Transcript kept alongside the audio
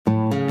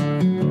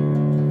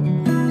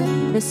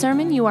The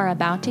sermon you are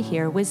about to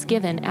hear was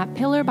given at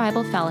Pillar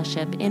Bible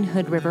Fellowship in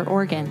Hood River,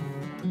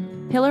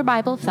 Oregon. Pillar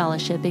Bible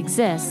Fellowship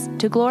exists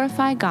to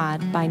glorify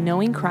God by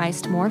knowing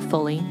Christ more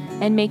fully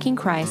and making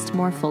Christ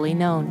more fully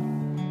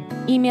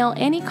known. Email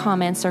any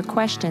comments or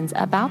questions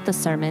about the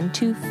sermon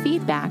to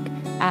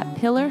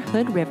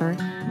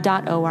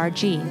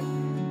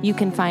feedback@pillarhoodriver.org. You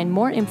can find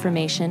more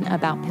information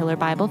about Pillar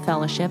Bible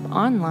Fellowship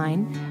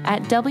online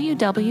at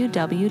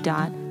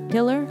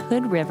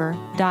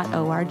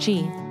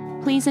www.pillarhoodriver.org.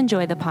 Please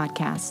enjoy the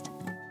podcast.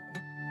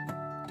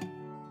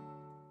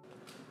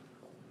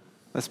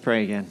 Let's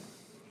pray again.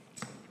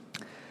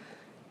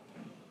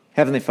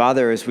 Heavenly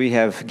Father, as we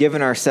have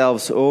given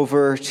ourselves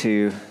over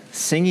to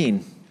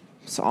singing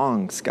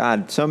songs,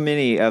 God, so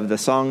many of the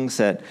songs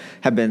that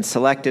have been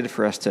selected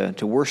for us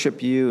to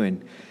worship you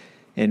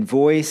in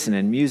voice and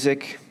in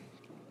music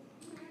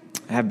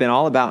have been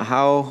all about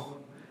how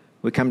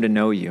we come to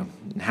know you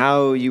and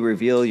how you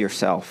reveal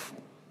yourself.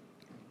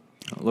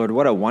 Lord,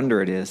 what a wonder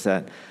it is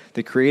that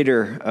the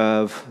creator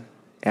of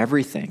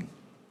everything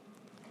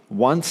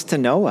wants to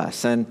know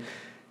us, and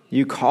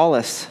you call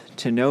us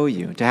to know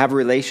you, to have a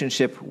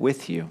relationship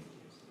with you.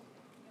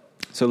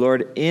 So,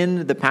 Lord,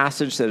 in the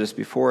passage that is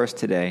before us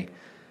today,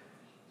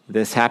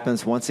 this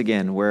happens once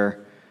again where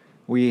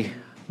we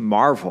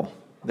marvel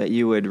that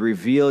you would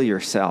reveal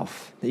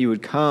yourself, that you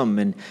would come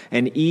and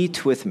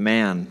eat with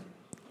man,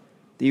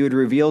 that you would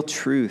reveal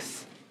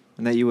truth,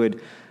 and that you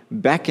would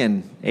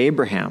beckon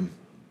Abraham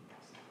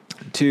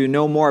to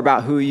know more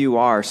about who you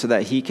are so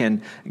that he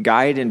can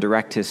guide and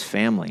direct his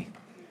family.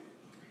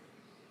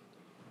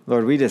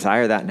 Lord, we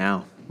desire that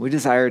now. We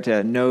desire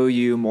to know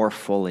you more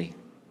fully.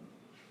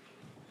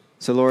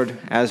 So, Lord,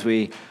 as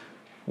we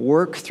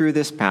work through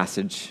this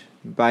passage,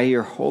 by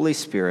your Holy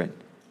Spirit,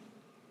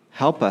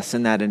 help us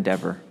in that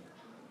endeavor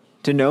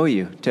to know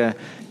you, to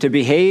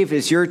behave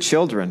as your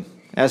children,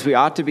 as we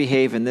ought to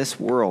behave in this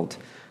world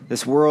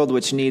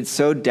which needs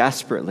so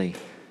desperately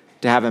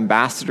to have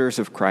ambassadors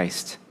of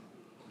Christ.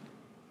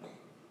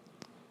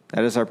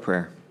 That is our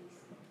prayer.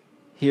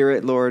 Hear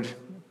it, Lord,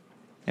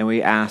 and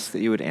we ask that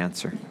you would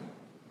answer.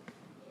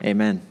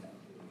 Amen.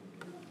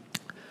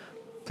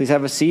 Please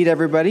have a seat,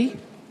 everybody.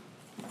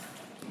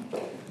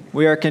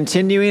 We are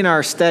continuing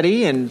our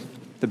study in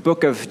the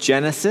book of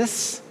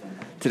Genesis.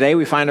 Today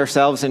we find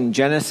ourselves in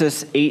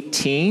Genesis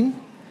 18,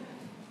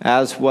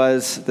 as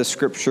was the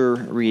scripture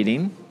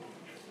reading.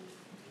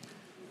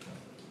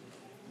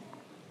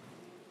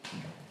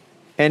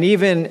 And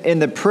even in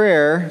the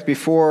prayer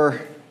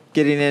before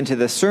getting into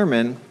the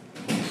sermon,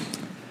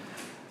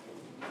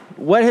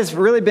 what has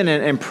really been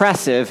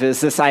impressive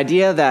is this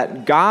idea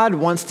that God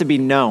wants to be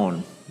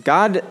known.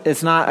 God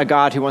is not a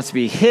God who wants to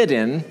be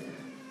hidden.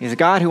 He's a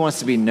God who wants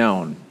to be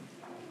known.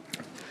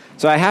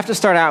 So I have to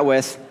start out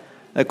with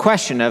a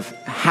question of,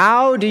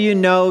 how do you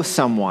know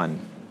someone?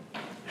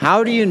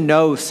 How do you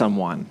know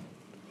someone?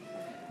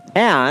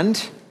 And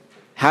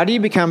how do you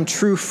become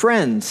true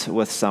friends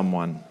with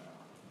someone?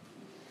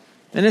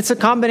 And it's a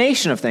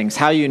combination of things.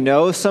 How you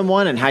know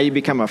someone and how you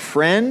become a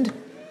friend.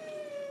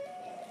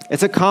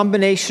 It's a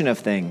combination of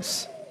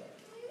things.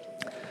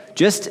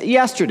 Just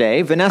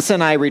yesterday, Vanessa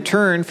and I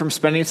returned from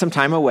spending some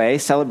time away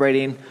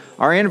celebrating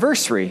our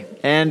anniversary.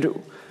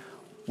 And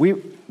we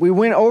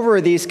went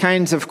over these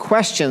kinds of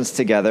questions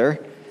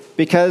together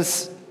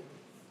because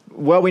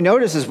what we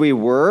noticed is we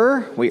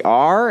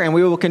are, and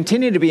we will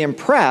continue to be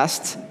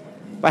impressed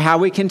by how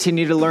we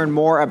continue to learn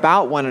more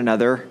about one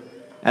another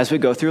as we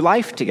go through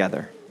life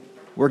together.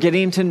 We're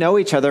getting to know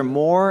each other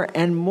more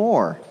and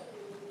more.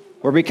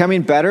 We're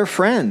becoming better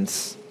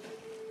friends.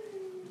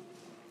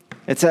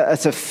 It's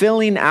a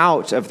filling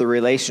out of the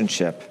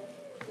relationship.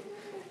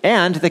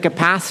 And the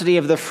capacity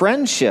of the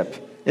friendship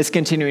is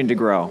continuing to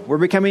grow. We're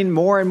becoming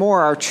more and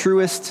more our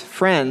truest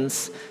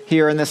friends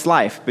here in this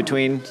life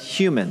between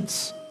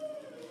humans.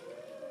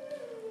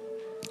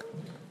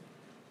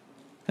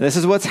 And this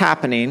is what's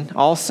happening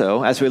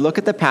also as we look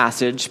at the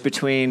passage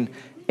between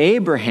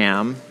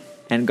Abraham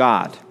and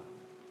God.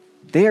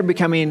 They are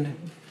becoming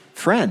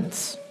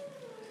friends.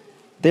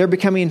 They are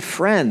becoming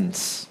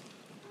friends.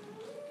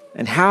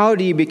 And how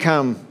do you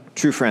become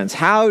true friends?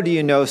 How do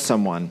you know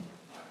someone?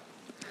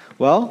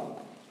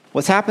 Well,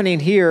 what's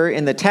happening here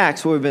in the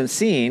text, what we've been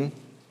seeing,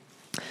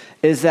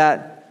 is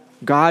that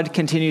God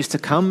continues to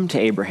come to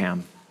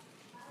Abraham.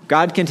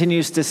 God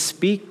continues to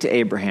speak to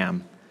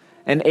Abraham.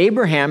 And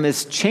Abraham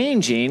is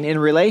changing in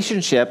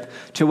relationship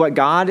to what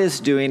God is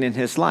doing in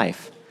his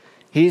life.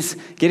 He's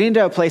getting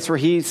to a place where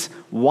he's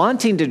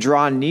wanting to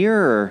draw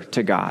nearer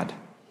to God.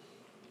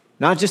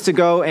 Not just to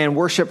go and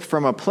worship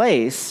from a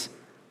place,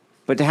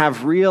 but to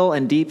have real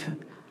and deep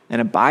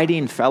and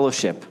abiding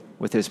fellowship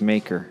with his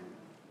Maker.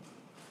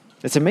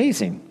 It's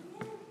amazing.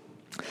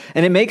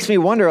 And it makes me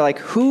wonder,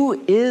 who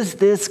is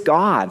this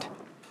God?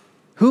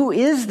 Who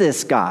is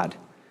this God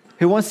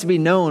who wants to be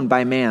known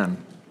by man?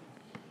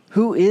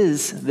 Who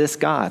is this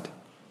God?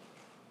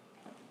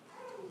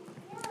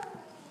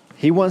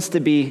 He wants to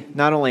be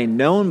not only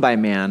known by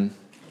man,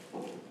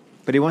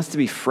 but he wants to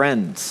be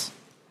friends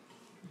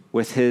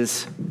with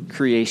his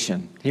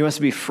creation. He wants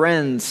to be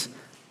friends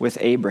with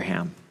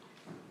Abraham.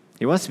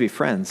 He wants to be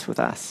friends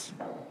with us.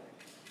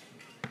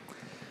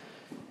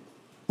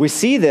 We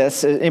see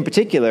this in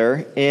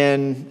particular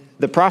in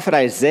the prophet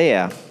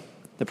Isaiah.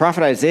 The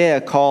prophet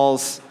Isaiah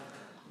calls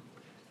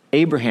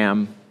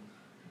Abraham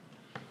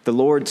the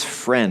Lord's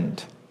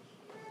friend.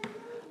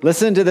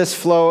 Listen to this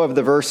flow of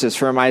the verses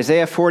from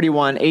Isaiah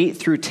 41, 8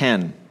 through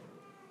 10.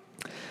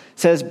 It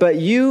says, "But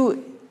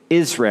you,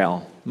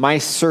 Israel, my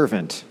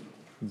servant,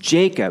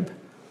 Jacob,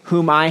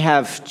 whom I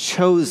have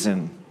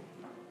chosen,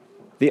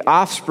 the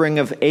offspring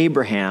of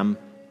Abraham,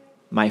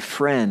 my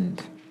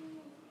friend.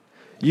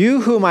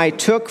 You whom I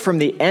took from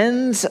the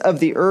ends of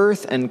the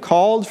earth and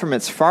called from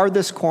its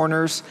farthest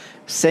corners,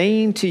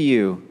 saying to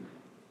you,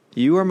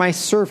 you are my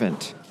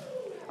servant.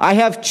 I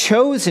have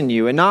chosen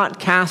you and not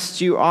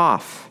cast you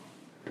off.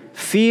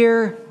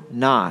 Fear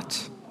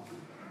not,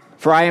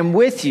 for I am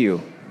with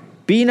you.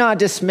 Be not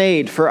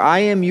dismayed, for I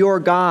am your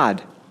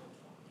God.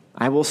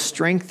 I will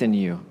strengthen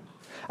you.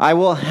 I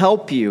will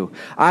help you.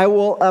 I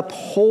will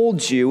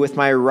uphold you with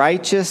my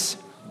righteous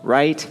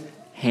right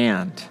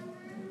hand."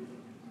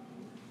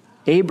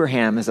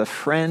 Abraham is a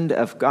friend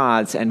of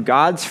God's, and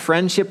God's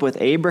friendship with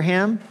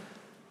Abraham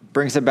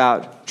brings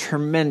about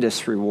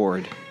tremendous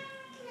reward.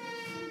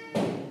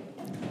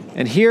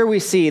 And here we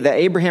see that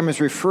Abraham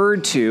is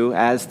referred to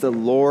as the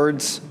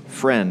Lord's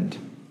friend.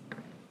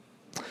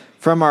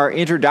 From our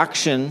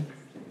introduction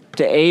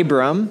to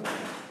Abram,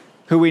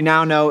 who we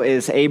now know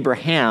is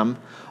Abraham,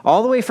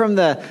 all the way from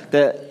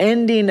the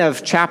ending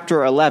of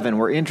chapter 11,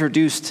 we're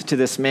introduced to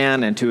this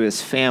man and to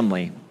his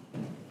family.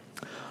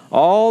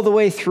 All the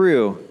way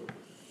through,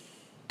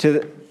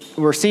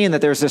 we're seeing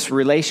that there's this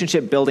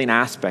relationship building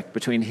aspect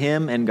between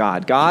him and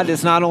God. God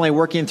is not only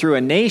working through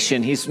a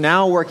nation, he's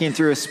now working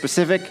through a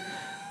specific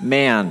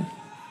man.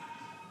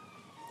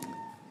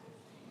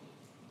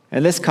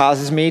 And this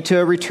causes me to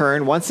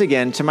return once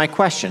again to my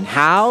question.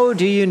 How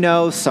do you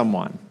know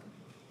someone?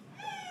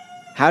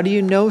 How do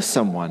you know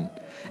someone?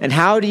 And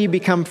how do you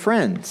become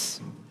friends?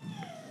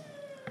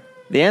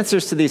 The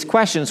answers to these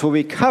questions will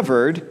be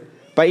covered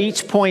by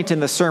each point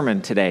in the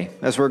sermon today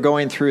as we're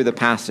going through the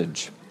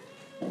passage.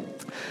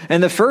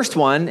 And the first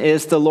one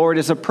is the Lord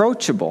is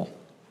approachable,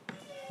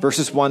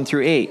 verses 1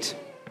 through 8.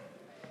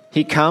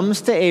 He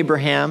comes to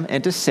Abraham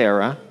and to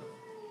Sarah.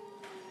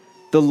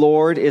 The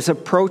Lord is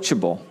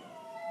approachable.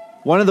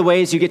 One of the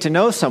ways you get to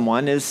know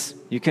someone is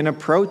you can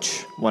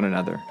approach one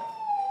another.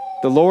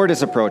 The Lord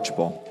is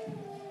approachable.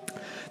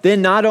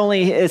 Then not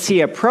only is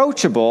he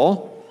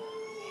approachable,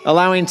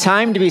 allowing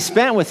time to be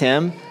spent with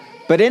him,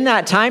 but in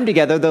that time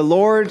together, the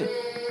Lord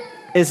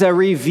is a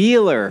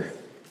revealer.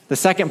 The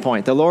second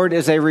point, the Lord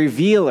is a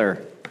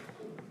revealer.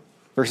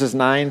 Verses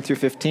 9 through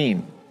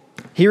 15.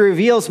 He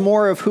reveals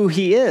more of who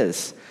he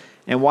is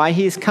and why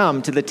he's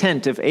come to the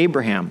tent of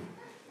Abraham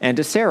and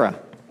to Sarah.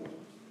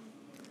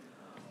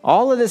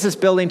 All of this is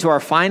building to our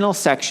final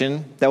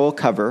section that we'll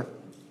cover.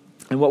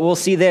 And what we'll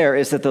see there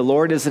is that the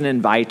Lord is an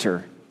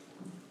inviter.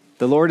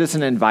 The Lord is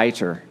an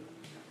inviter.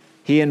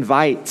 He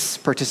invites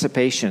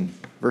participation.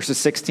 Verses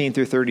 16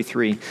 through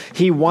 33.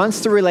 He wants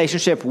the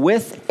relationship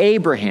with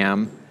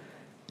Abraham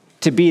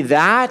to be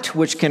that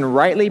which can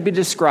rightly be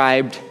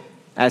described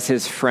as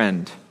his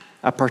friend,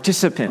 a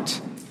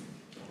participant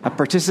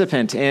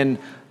in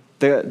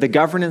the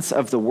governance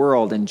of the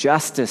world in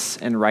justice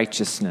and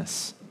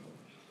righteousness.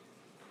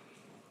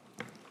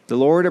 The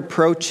Lord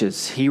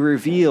approaches, he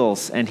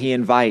reveals, and he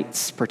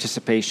invites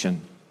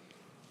participation.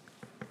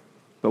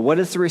 But what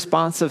is the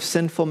response of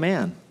sinful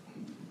man?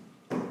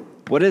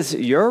 What is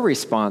your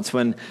response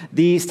when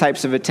these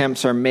types of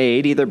attempts are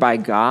made, either by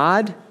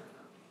God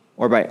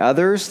or by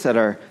others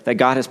that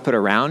God has put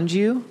around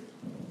you?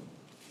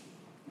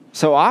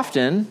 So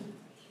often,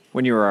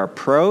 when you are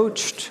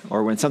approached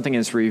or when something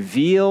is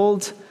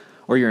revealed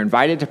or you're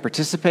invited to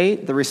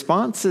participate, the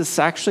response is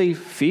actually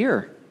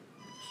fear.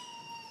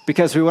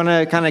 Because we want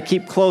to kind of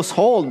keep close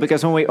hold,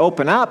 because when we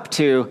open up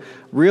to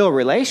real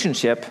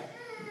relationship,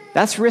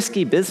 that's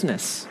risky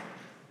business.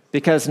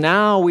 Because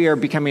now we are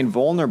becoming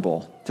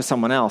vulnerable to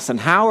someone else.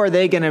 And how are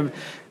they going to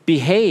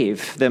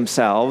behave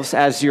themselves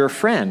as your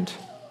friend?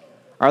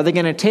 Are they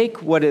going to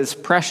take what is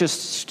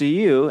precious to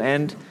you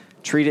and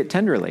treat it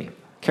tenderly,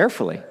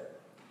 carefully?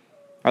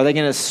 Are they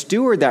going to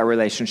steward that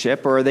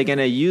relationship, or are they going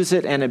to use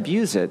it and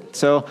abuse it?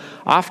 So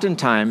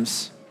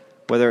oftentimes,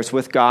 whether it's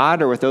with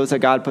God or with those that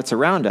God puts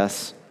around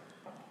us,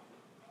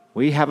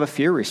 we have a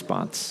fear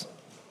response.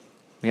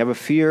 We have a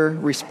fear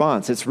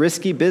response. It's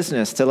risky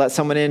business to let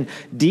someone in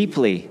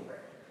deeply,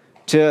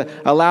 to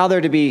allow there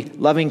to be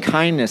loving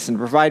kindness and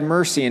provide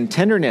mercy and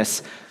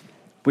tenderness.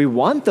 We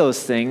want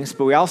those things,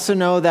 but we also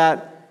know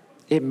that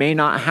it may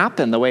not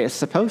happen the way it's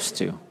supposed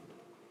to.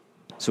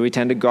 So we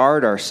tend to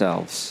guard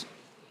ourselves.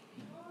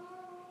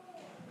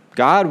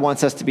 God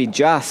wants us to be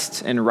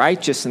just and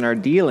righteous in our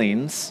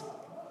dealings.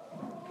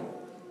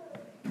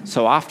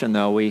 So often,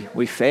 though,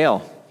 we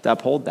fail to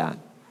uphold that.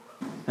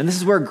 And this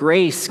is where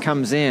grace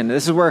comes in.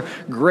 This is where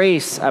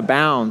grace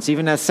abounds.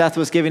 Even as Seth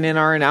was giving in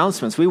our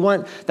announcements, we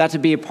want that to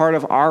be a part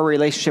of our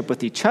relationship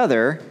with each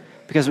other,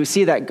 because we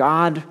see that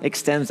God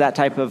extends that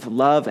type of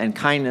love and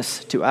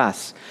kindness to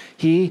us.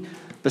 He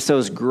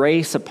bestows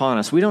grace upon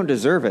us. We don't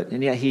deserve it,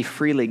 and yet he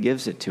freely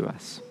gives it to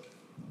us.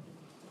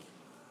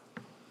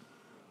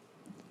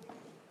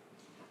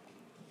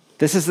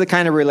 This is the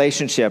kind of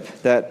relationship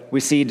that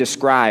we see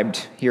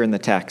described here in the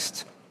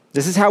text.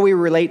 This is how we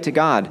relate to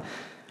God.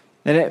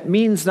 And it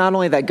means not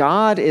only that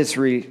God is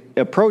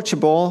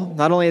approachable,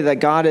 not only that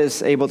God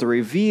is able to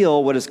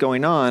reveal what is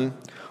going on,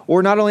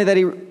 or not only that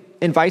he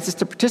invites us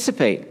to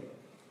participate,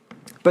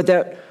 but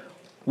that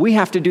we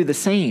have to do the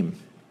same,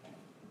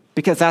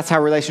 because that's how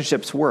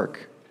relationships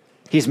work.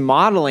 He's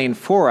modeling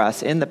for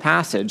us in the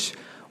passage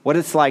what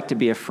it's like to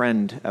be a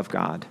friend of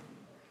God.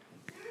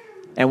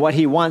 And what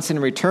he wants in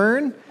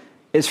return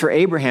is for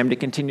Abraham to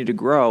continue to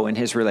grow in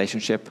his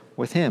relationship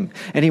with him.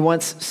 And he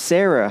wants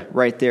Sarah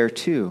right there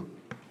too.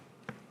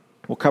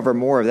 We'll cover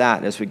more of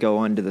that as we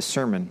go into the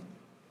sermon.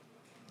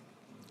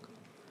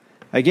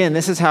 Again,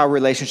 this is how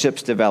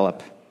relationships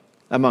develop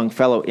among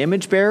fellow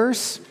image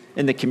bearers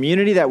in the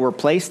community that we're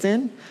placed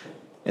in.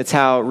 It's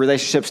how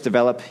relationships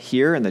develop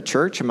here in the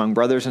church among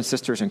brothers and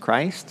sisters in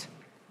Christ.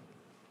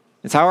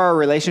 It's how our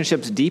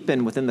relationships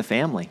deepen within the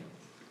family,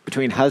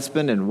 between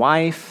husband and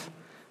wife,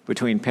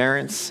 between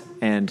parents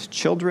and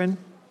children,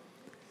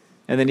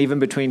 and then even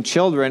between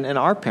children and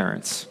our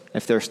parents,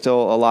 if they're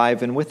still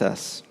alive and with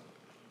us.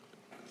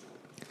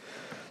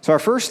 So our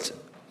first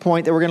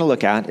point that we're going to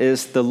look at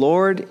is the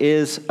Lord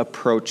is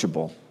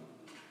approachable.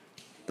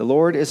 The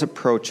Lord is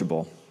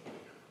approachable.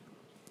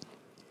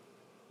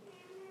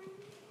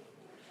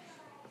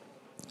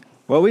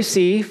 What we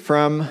see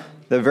from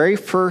the very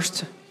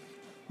first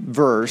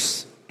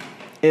verse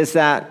is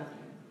that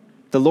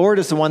the Lord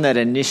is the one that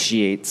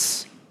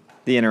initiates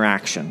the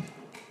interaction.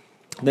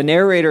 The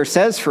narrator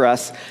says for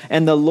us,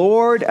 and the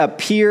Lord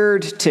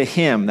appeared to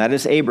him, that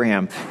is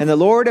Abraham, and the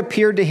Lord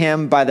appeared to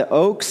him by the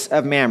oaks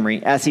of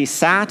Mamre as he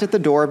sat at the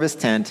door of his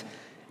tent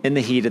in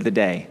the heat of the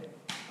day.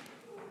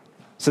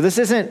 So this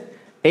isn't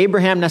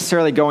Abraham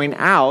necessarily going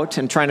out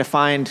and trying to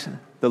find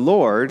the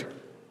Lord.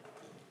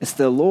 It's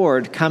the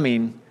Lord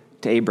coming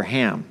to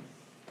Abraham.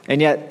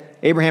 And yet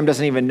Abraham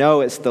doesn't even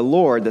know it's the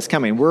Lord that's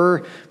coming. We're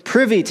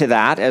privy to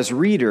that as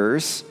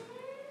readers,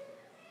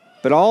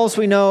 but all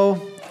we know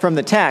from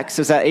the text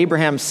is that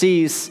Abraham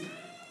sees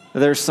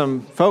there's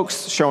some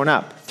folks showing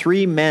up.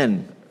 3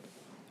 men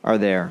are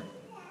there.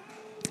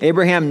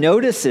 Abraham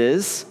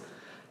notices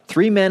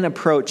 3 men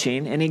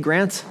approaching, and he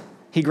grants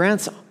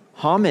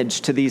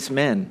homage to these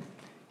men.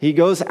 He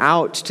goes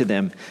out to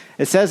them.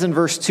 It says in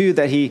verse 2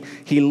 that he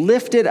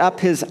lifted up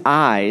his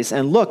eyes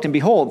and looked, and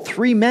behold,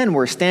 3 men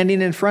were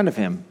standing in front of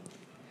him.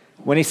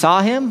 When he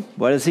saw him,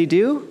 what does he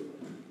do?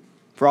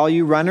 For all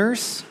you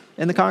runners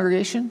in the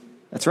congregation,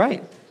 that's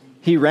right.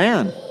 He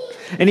ran.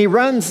 And he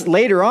runs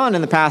later on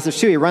in the passage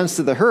too. He runs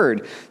to the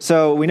herd.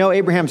 So we know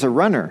Abraham's a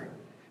runner.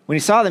 When he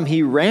saw them,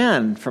 he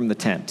ran from the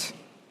tent.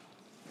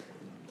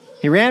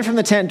 He ran from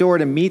the tent door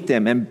to meet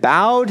them and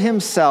bowed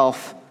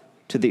himself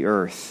to the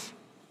earth.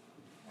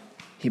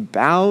 He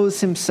bows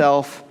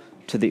himself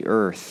to the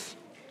earth.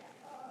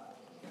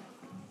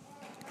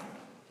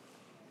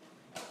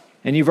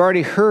 And you've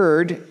already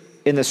heard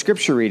in the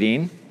scripture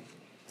reading,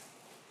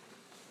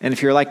 and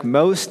if you're like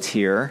most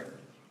here,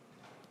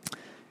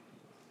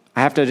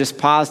 I have to just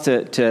pause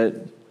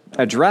to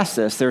address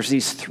this. There's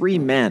these 3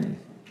 men,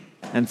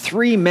 and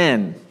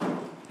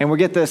we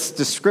get this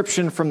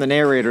description from the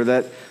narrator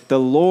that the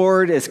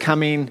Lord is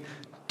coming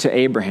to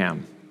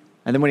Abraham.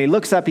 And then when he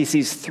looks up, he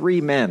sees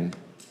 3 men.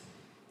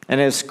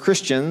 And as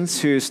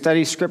Christians who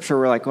study scripture,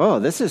 we're like, oh,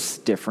 this is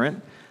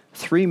different.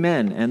 3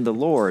 men and the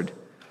Lord.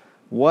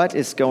 What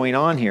is going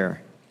on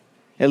here?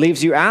 It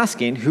leaves you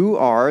asking, who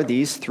are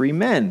these 3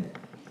 men?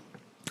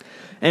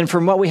 And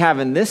from what we have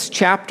in this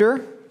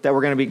chapter that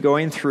we're going to be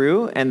going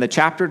through and the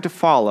chapter to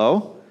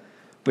follow,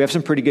 we have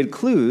some pretty good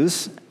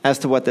clues as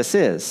to what this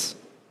is.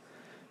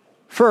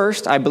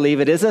 First, I believe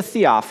it is a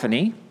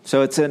theophany.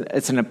 So it's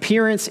an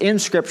appearance in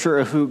Scripture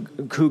of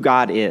who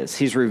God is.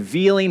 He's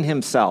revealing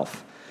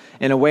himself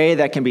in a way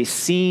that can be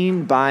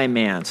seen by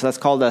man. So that's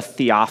called a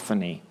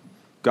theophany.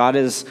 God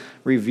is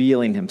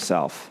revealing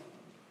himself.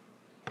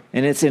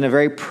 And it's in a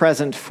very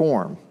present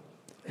form.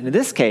 And in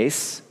this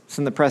case, it's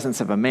in the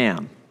presence of a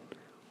man,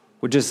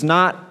 which is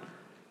not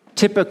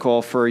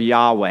typical for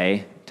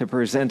Yahweh to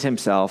present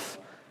himself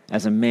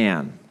as a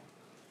man.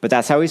 But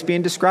that's how he's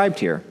being described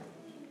here.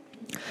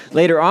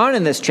 Later on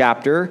in this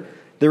chapter,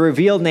 the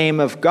revealed name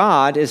of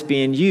God is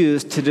being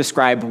used to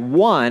describe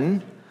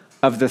one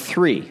of the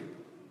 3.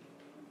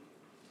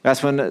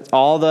 That's when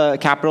all the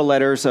capital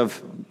letters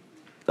of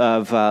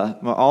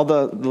all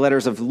the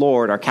letters of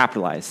Lord are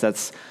capitalized.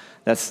 That's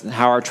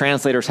how our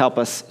translators help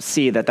us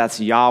see that that's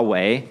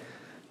Yahweh.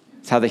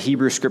 It's how the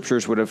Hebrew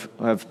scriptures would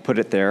have put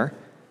it there.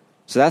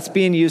 So that's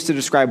being used to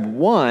describe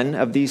one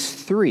of these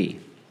 3.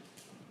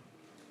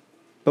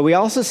 But we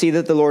also see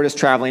that the Lord is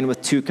traveling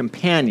with 2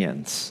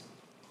 companions.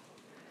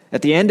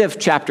 At the end of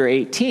chapter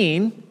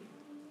 18,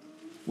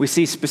 we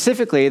see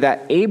specifically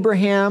that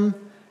Abraham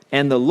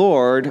and the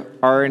Lord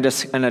are in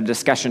a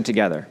discussion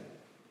together.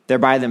 They're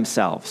by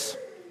themselves.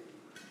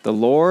 the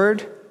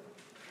Lord,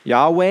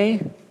 Yahweh,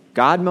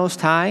 God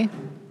Most High,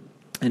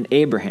 and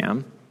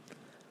Abraham.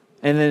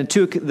 And then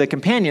the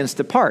companions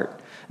depart.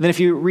 And then if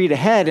you read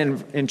ahead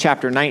in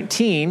chapter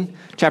 19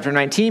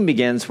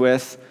 begins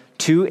with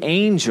 2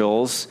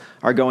 angels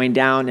are going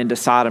down into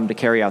Sodom to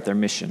carry out their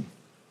mission.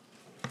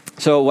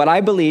 So what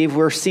I believe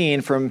we're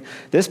seeing from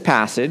this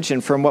passage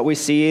and from what we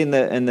see in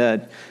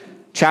the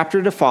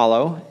chapter to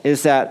follow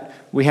is that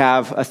we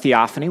have a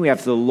theophany. We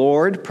have the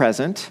Lord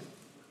present.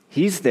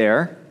 He's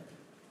there,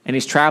 and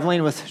he's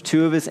traveling with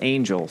 2 of his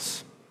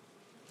angels.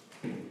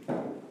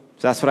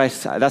 So that's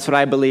what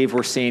I believe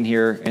we're seeing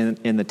here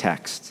in the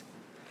text.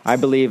 I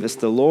believe it's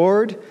the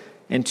Lord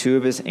and 2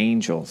 of his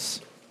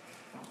angels.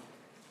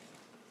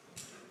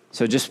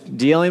 So just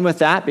dealing with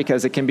that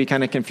because it can be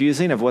kind of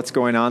confusing of what's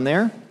going on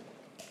there.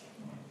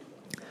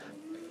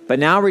 But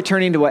now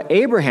returning to what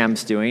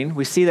Abraham's doing,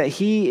 we see that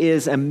he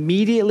is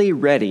immediately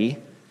ready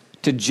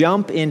to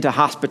jump into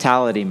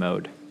hospitality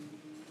mode.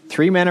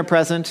 3 men are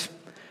present.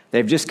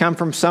 They've just come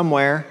from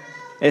somewhere.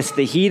 It's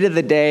the heat of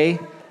the day.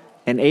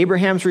 And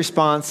Abraham's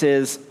response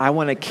is, I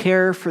want to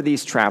care for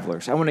these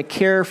travelers. I want to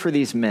care for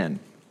these men.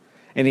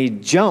 And he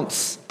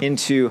jumps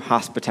into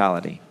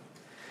hospitality.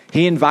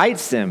 He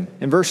invites them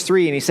in verse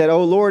 3, and he said,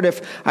 O Lord,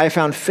 if I have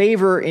found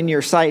favor in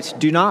your sight,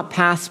 do not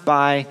pass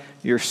by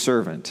your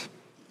servant.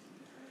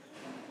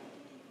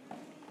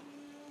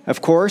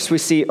 Of course, we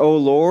see, O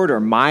Lord, or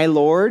my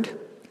Lord.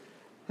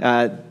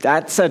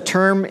 That's a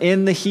term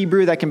in the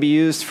Hebrew that can be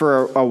used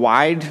for a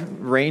wide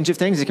range of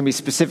things. It can be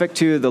specific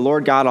to the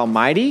Lord God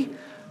Almighty,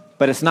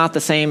 but it's not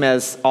the same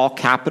as all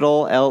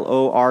capital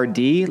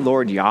L-O-R-D,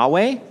 Lord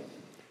Yahweh.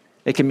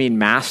 It can mean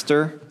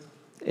master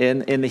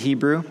in the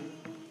Hebrew.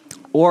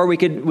 Or we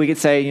could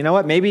say, you know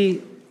what,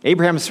 maybe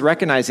Abraham's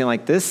recognizing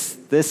like this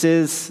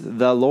is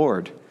the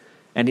Lord.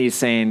 And he's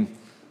saying,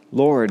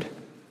 Lord,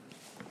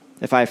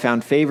 if I have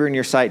found favor in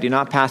your sight, do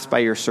not pass by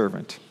your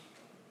servant.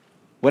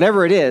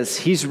 Whatever it is,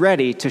 he's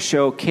ready to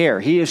show care.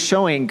 He is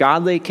showing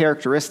godly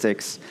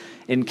characteristics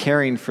in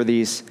caring for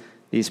these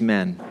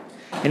men.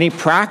 And he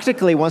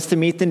practically wants to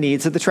meet the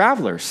needs of the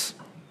travelers.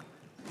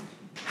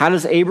 How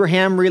does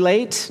Abraham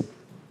relate?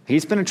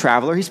 He's been a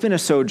traveler. He's been a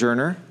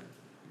sojourner.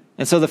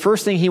 And so the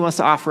first thing he wants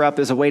to offer up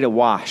is a way to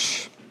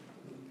wash.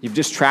 You've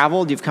just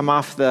traveled. You've come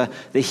off the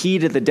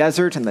heat of the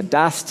desert and the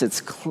dust.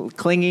 It's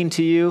clinging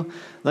to you.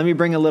 Let me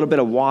bring a little bit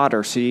of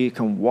water so you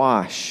can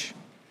wash.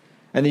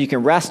 And then you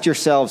can rest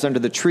yourselves under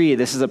the tree.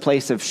 This is a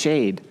place of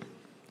shade.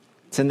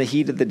 It's in the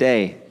heat of the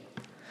day.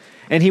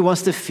 And he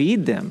wants to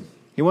feed them.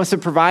 He wants to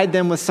provide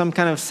them with some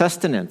kind of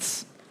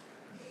sustenance.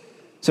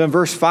 So in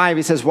verse 5,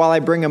 he says, while I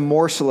bring a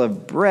morsel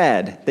of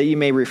bread, that you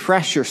may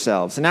refresh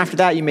yourselves. And after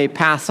that, you may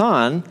pass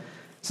on,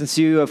 since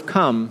you have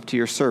come to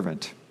your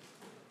servant.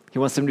 He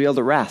wants them to be able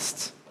to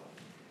rest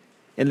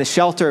in the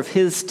shelter of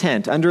his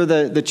tent, under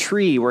the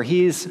tree where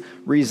he's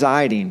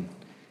residing.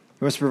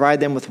 He wants to provide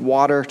them with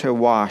water to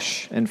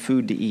wash and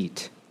food to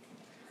eat.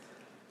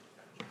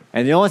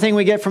 And the only thing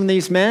we get from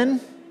these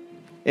men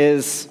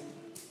is,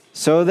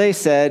 so they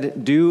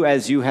said, do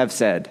as you have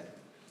said.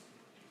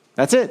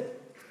 That's it.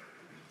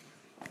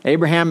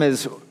 Abraham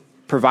is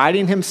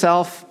providing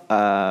himself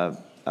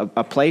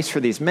a place for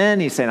these men.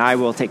 He's saying, I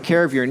will take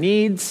care of your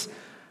needs.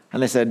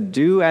 And they said,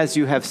 do as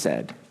you have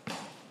said.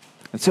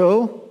 And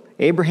so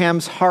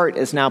Abraham's heart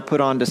is now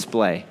put on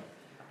display.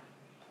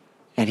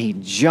 And he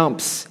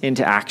jumps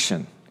into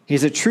action.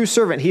 He's a true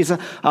servant. He's a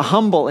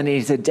humble and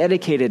he's a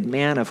dedicated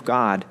man of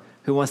God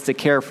who wants to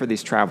care for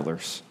these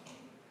travelers.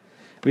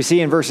 We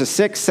see in verses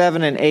 6,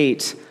 7, and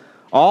 8,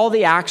 all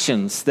the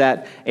actions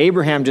that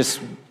Abraham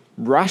just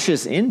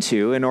rushes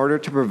into in order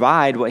to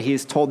provide what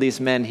he's told these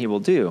men he will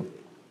do.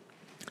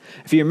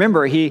 If you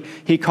remember,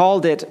 he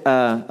called it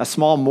a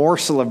small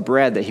morsel of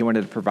bread that he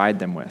wanted to provide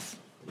them with.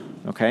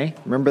 Okay,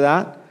 remember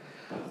that?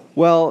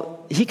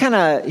 Well, he kind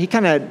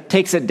of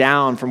takes it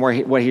down from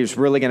what he was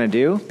really going to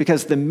do,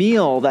 because the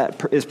meal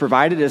that is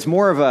provided is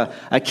more of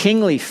a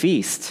kingly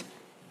feast.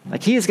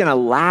 Like he is going to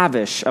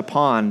lavish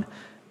upon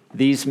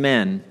these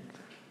men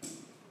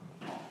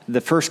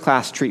the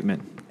first-class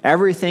treatment,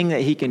 everything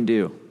that he can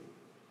do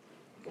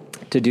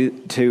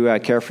to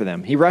care for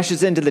them. He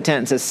rushes into the tent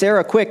and says,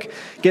 Sarah, quick,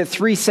 get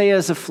 3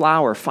 seahs of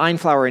flour, fine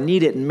flour, and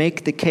knead it and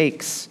make the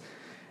cakes.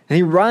 And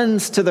he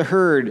runs to the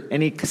herd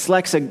and he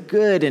selects a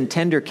good and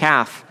tender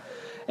calf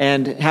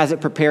and has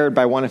it prepared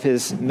by one of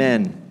his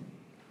men.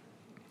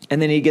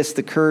 And then he gets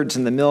the curds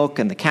and the milk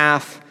and the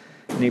calf,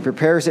 and he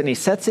prepares it and he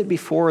sets it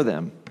before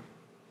them.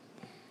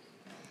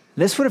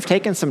 This would have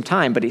taken some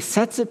time, but he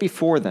sets it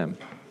before them.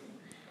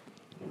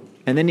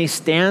 And then he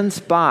stands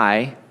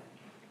by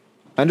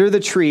under the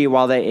tree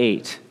while they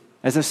ate,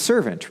 as a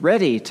servant,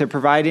 ready to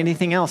provide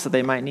anything else that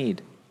they might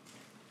need.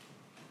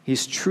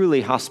 He's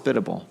truly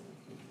hospitable.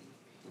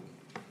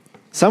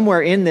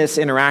 Somewhere in this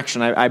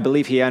interaction, I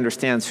believe he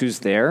understands who's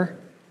there.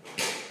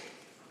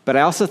 But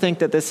I also think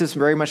that this is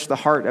very much the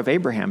heart of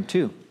Abraham,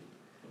 too.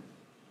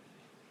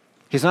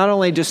 He's not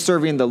only just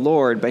serving the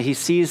Lord, but he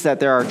sees that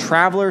there are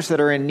travelers that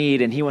are in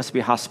need, and he wants to be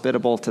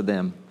hospitable to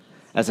them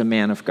as a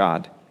man of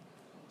God.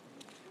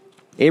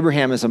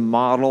 Abraham is a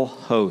model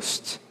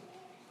host.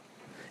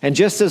 And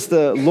just as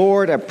the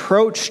Lord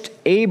approached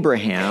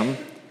Abraham,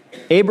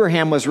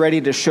 Abraham was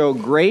ready to show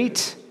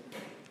great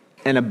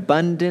and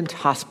abundant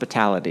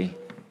hospitality.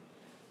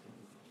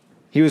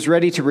 He was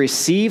ready to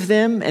receive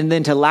them and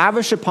then to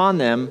lavish upon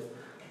them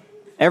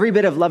every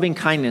bit of loving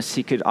kindness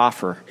he could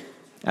offer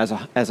as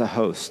a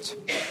host.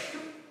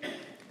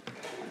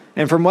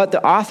 And from what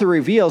the author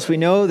reveals, we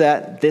know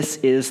that this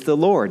is the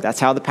Lord. That's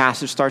how the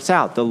passage starts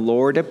out. The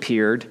Lord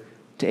appeared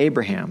to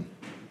Abraham.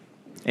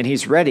 And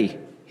he's ready.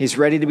 He's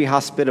ready to be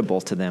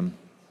hospitable to them.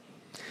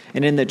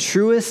 And in the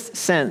truest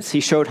sense, he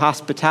showed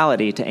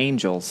hospitality to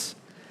angels.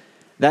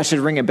 That should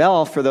ring a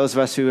bell for those of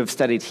us who have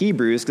studied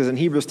Hebrews, because in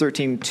Hebrews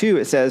 13:2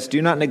 it says,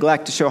 "Do not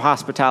neglect to show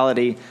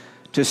hospitality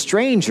to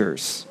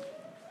strangers,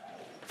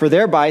 for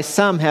thereby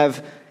some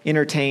have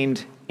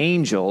entertained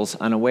angels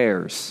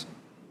unawares."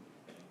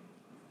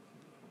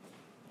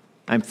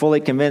 I'm fully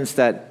convinced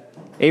that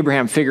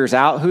Abraham figures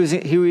out who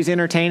he's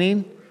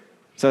entertaining,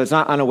 so it's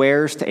not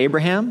unawares to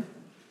Abraham.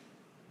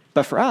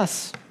 But for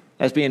us,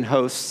 as being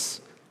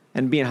hosts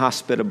and being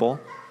hospitable,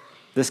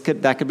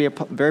 that could be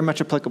very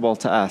much applicable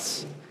to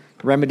us.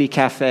 Remedy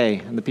Cafe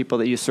and the people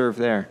that you serve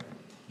there.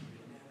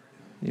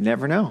 You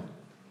never know.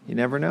 You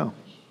never know.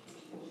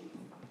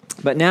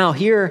 But now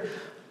here,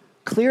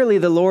 clearly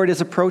the Lord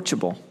is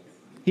approachable.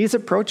 He's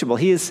approachable.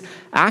 He is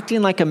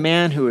acting like a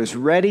man who is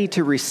ready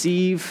to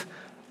receive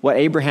what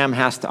Abraham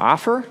has to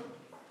offer.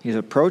 He's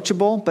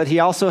approachable, but he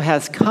also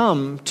has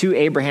come to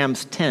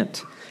Abraham's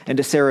tent and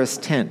to Sarah's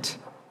tent.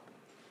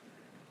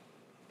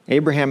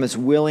 Abraham is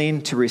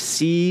willing to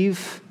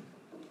receive,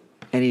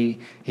 and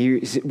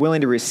he's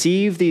willing to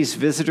receive these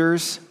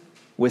visitors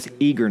with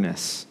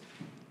eagerness.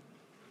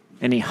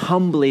 And he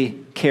humbly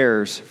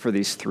cares for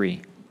these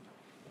three.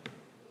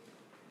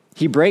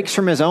 He breaks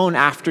from his own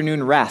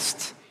afternoon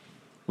rest.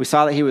 We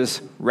saw that he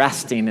was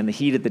resting in the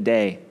heat of the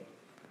day.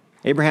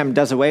 Abraham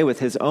does away with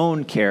his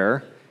own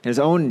care, his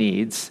own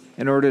needs,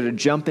 in order to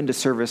jump into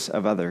service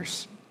of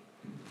others.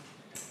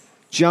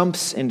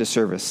 Jumps into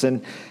service.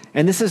 And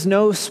this is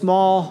no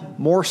small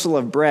morsel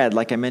of bread,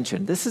 like I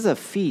mentioned. This is a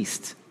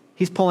feast.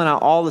 He's pulling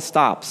out all the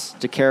stops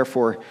to care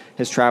for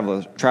his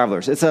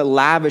travelers. It's a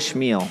lavish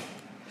meal.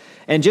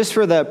 And just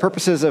for the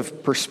purposes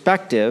of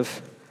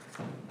perspective,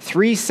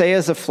 3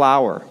 seahs of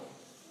flour.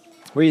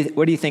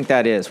 What do you think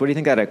that is? What do you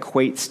think that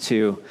equates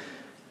to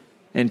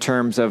in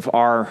terms of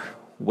our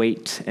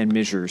weight and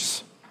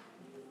measures?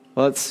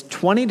 Well, it's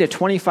 20 to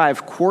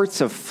 25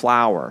 quarts of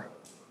flour.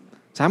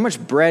 So how much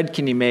bread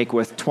can you make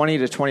with 20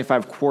 to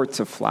 25 quarts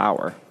of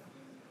flour?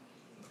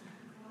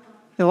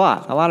 A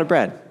lot of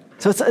bread.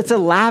 So it's a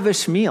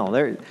lavish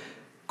meal.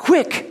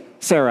 Quick,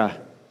 Sarah,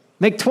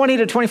 make 20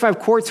 to 25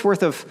 quarts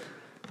worth of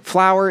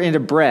flour into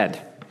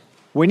bread.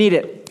 We need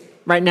it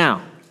right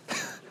now.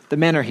 The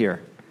men are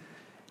here.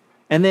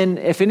 And then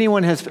if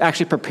anyone has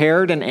actually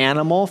prepared an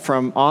animal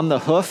from on the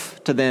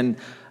hoof to then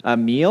a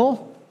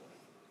meal,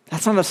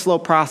 that's not a slow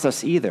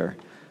process either.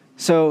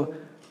 So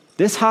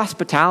this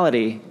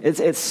hospitality,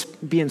 it's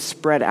being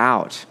spread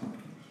out.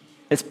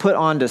 It's put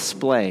on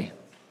display.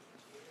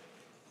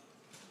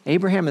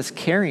 Abraham is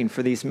caring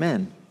for these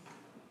men.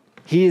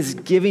 He is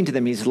giving to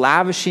them. He's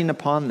lavishing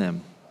upon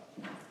them.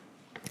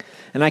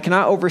 And I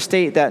cannot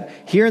overstate that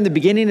here in the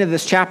beginning of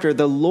this chapter,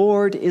 the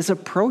Lord is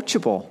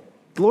approachable.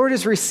 The Lord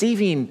is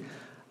receiving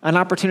an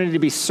opportunity to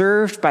be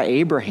served by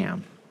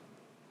Abraham,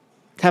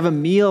 to have a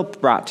meal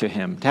brought to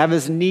him, to have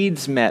his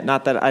needs met.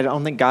 Not that I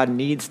don't think God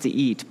needs to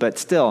eat, but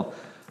still,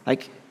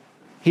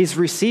 he's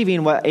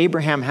receiving what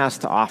Abraham has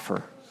to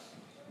offer.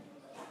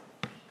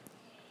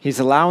 He's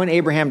allowing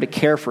Abraham to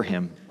care for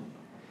him.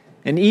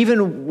 And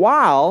even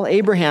while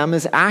Abraham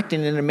is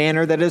acting in a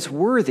manner that is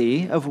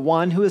worthy of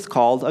one who is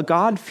called a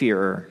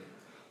God-fearer,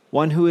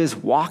 one who is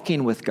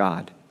walking with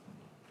God.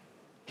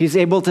 He's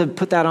able to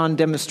put that on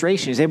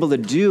demonstration. He's able to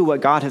do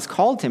what God has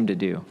called him to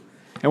do.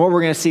 And what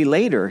we're going to see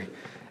later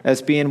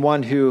as being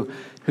one who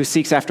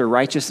seeks after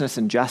righteousness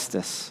and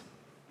justice.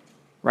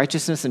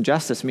 Righteousness and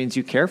justice means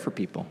you care for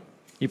people.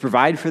 You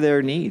provide for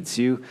their needs.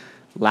 You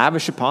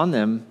lavish upon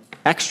them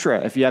extra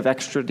if you have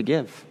extra to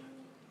give.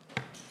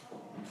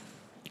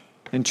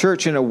 In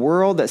church, in a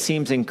world that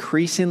seems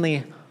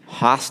increasingly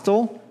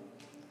hostile,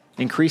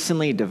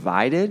 increasingly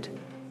divided,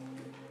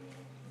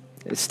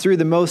 it's through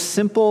the most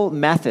simple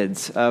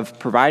methods of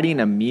providing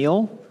a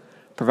meal,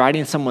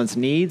 providing someone's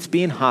needs,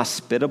 being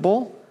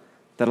hospitable,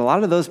 that a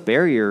lot of those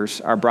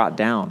barriers are brought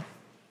down.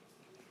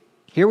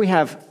 Here we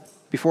have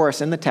before us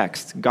in the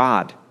text,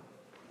 God,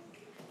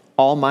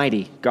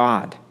 Almighty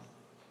God,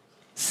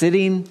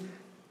 sitting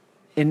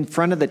in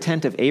front of the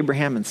tent of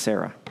Abraham and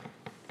Sarah.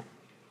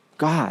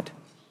 God,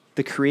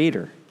 the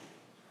Creator.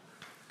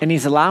 And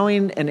he's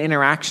allowing an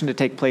interaction to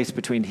take place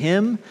between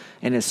him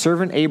and his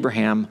servant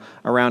Abraham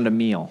around a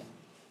meal.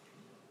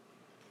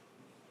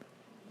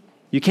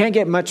 You can't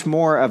get much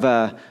more of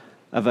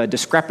a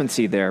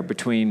discrepancy there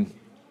between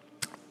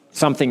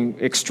something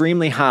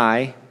extremely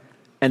high,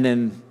 and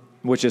then,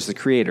 which is the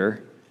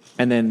Creator,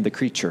 and then the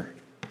creature.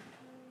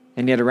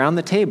 And yet around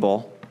the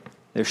table,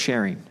 they're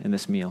sharing in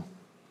this meal.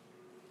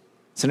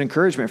 It's an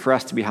encouragement for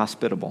us to be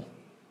hospitable.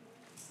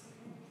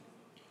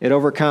 It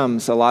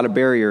overcomes a lot of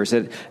barriers.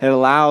 It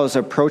allows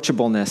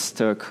approachableness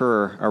to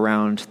occur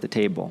around the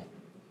table.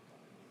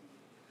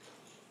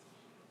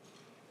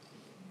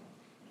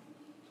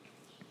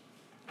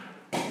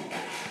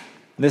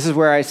 This is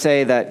where I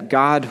say that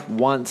God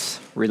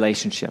wants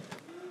relationship.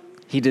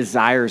 He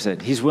desires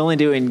it. He's willing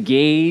to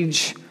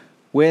engage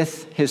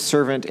with his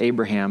servant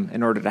Abraham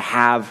in order to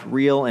have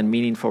real and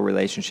meaningful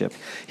relationship.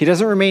 He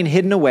doesn't remain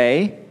hidden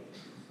away,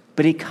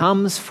 but he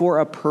comes for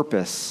a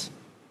purpose,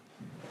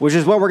 which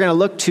is what we're going to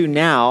look to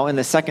now in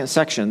the second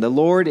section. The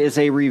Lord is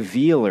a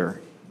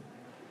revealer.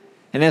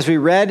 And as we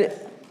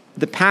read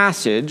the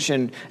passage,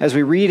 and as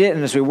we read it,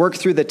 and as we work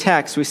through the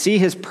text, we see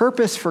his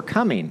purpose for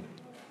coming.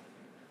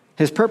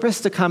 His purpose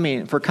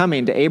for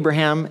coming to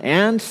Abraham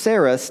and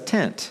Sarah's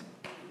tent.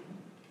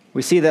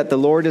 We see that the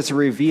Lord is a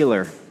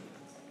revealer.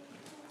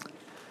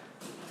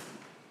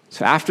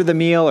 So after the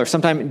meal, or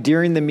sometime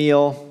during the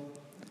meal,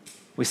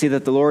 we see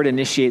that the Lord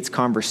initiates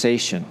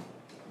conversation.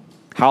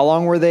 How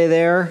long were they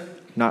there?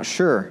 Not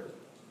sure.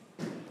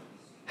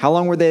 How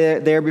long were they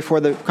there before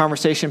the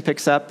conversation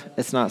picks up?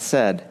 It's not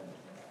said.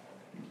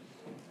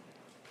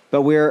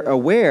 But we're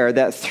aware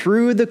that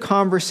through the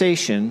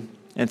conversation,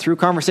 and through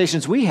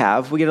conversations we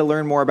have, we get to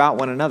learn more about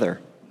one another.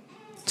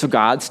 So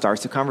God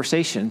starts a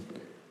conversation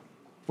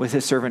with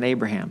his servant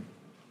Abraham.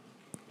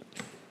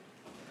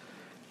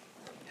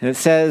 And it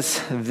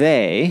says,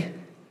 they,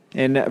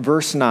 in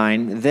verse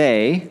 9,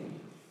 they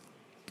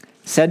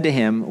said to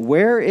him,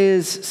 "Where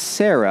is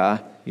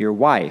Sarah, your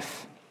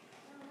wife?"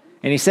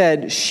 And he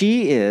said,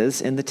 "She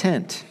is in the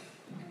tent."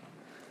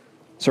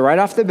 So right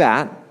off the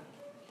bat,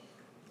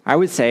 I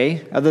would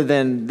say, other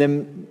than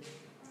them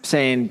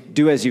saying,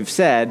 "Do as you've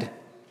said,"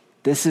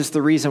 this is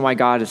the reason why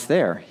God is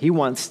there. He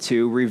wants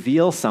to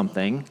reveal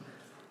something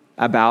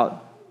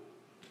about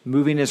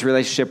moving his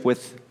relationship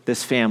with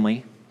this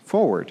family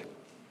forward.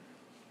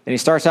 And he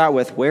starts out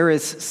with, "Where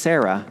is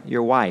Sarah,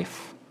 your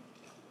wife?"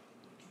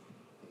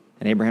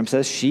 And Abraham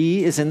says,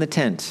 "She is in the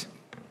tent."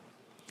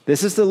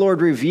 This is the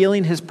Lord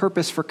revealing his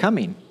purpose for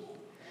coming.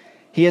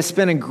 He has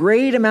spent a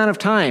great amount of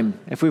time.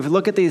 If we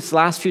look at these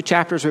last few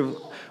chapters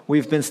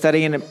we've been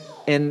studying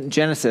in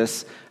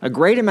Genesis, a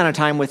great amount of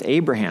time with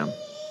Abraham.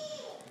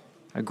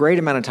 A great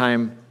amount of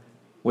time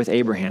with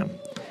Abraham.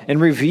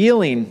 And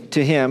revealing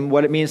to him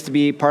what it means to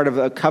be part of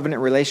a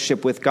covenant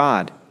relationship with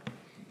God.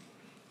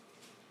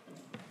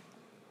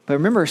 But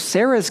remember,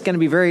 Sarah is going to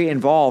be very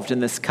involved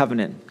in this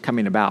covenant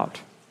coming about.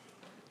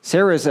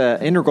 Sarah is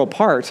an integral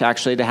part,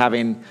 actually, to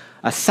having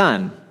a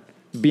son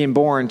being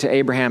born to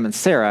Abraham and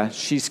Sarah.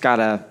 She's got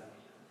to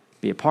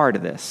be a part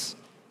of this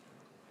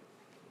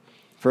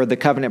for the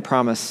covenant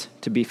promise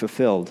to be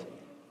fulfilled.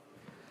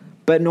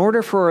 But in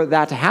order for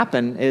that to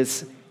happen,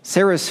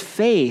 Sarah's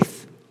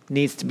faith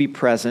needs to be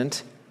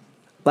present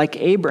like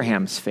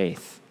Abraham's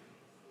faith.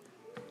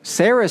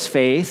 Sarah's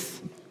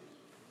faith,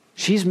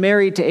 she's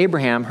married to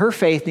Abraham. Her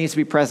faith needs to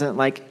be present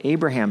like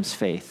Abraham's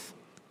faith.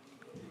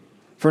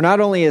 For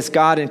not only is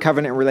God in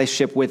covenant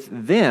relationship with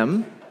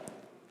them,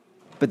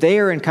 but they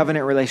are in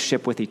covenant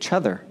relationship with each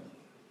other.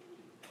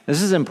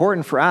 This is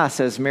important for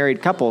us as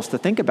married couples to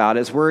think about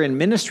as we're in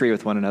ministry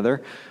with one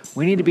another.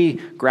 We need to be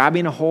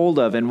grabbing a hold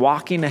of and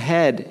walking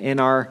ahead in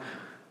our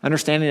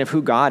understanding of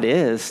who God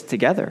is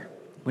together.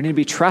 We need to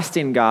be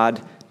trusting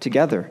God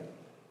together.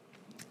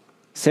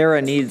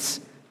 Sarah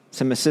needs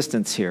some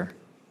assistance here,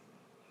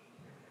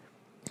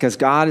 because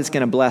God is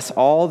going to bless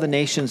all the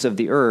nations of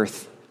the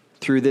earth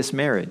through this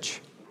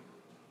marriage.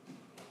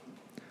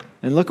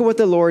 And look at what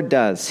the Lord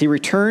does. He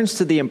returns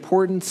to the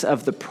importance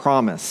of the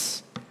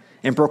promise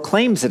and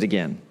proclaims it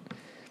again.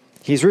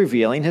 He's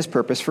revealing his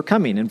purpose for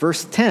coming. In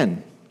verse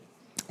 10,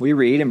 we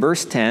read in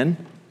verse 10,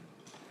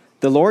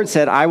 the Lord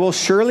said, "I will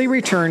surely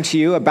return to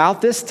you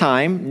about this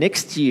time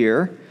next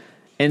year,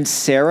 and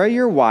Sarah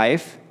your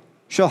wife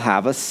shall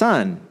have a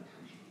son."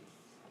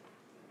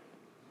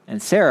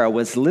 And Sarah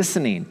was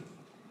listening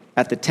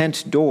at the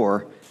tent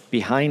door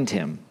behind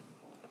him.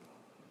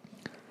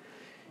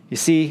 You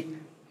see,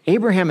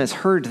 Abraham has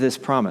heard this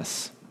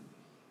promise.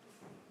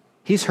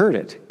 He's heard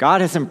it.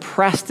 God has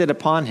impressed it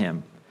upon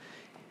him.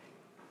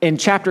 In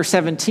chapter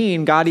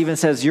 17, God even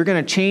says, "You're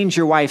going to change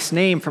your wife's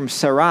name from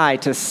Sarai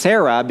to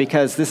Sarah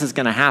because this is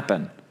going to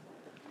happen."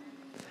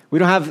 We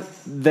don't have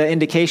the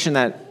indication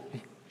that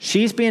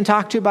she's being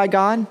talked to by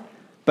God,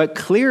 but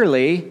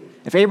clearly,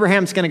 if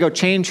Abraham's going to go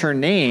change her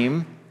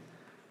name,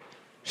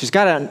 she's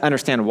got to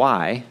understand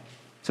why.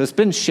 So it's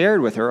been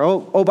shared with her.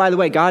 Oh, by the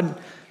way, God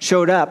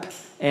showed up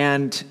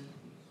and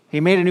he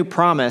made a new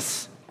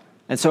promise.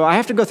 And so I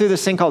have to go through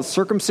this thing called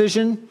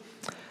circumcision,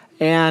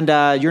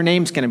 and your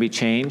name's going to be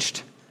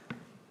changed.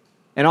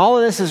 And all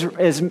of this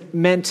is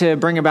meant to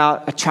bring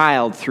about a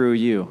child through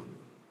you.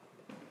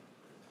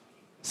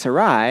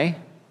 Sarai,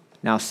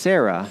 now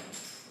Sarah,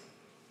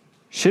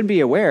 should be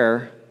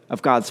aware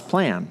of God's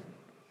plan.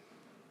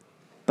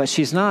 But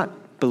she's not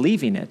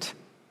believing it.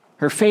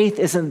 Her faith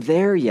isn't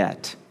there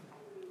yet.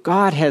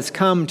 God has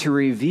come to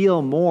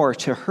reveal more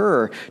to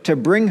her, to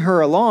bring her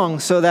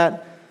along so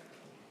that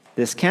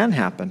this can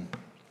happen.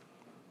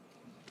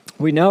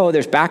 We know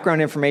there's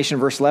background information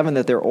in verse 11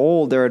 that they're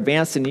old, they're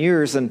advanced in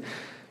years, and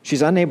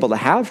she's unable to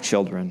have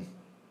children.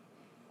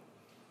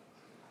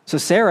 So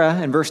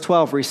Sarah, in verse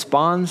 12,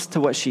 responds to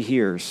what she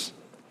hears.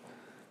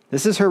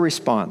 This is her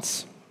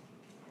response.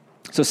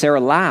 So Sarah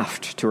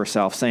laughed to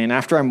herself, saying,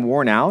 "After I'm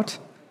worn out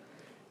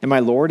and my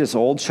Lord is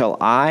old, shall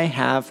I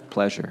have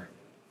pleasure?"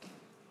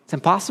 It's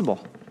impossible.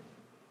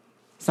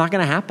 It's not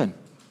going to happen.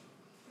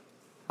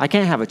 I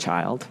can't have a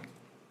child.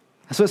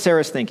 That's what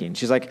Sarah's thinking.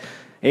 She's like,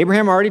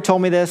 Abraham already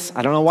told me this.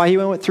 I don't know why he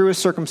went through his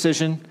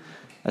circumcision.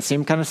 That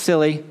seemed kind of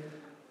silly.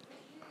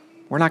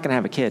 We're not going to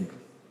have a kid.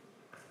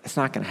 It's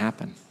not going to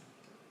happen.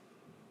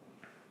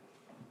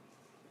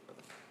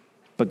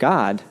 But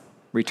God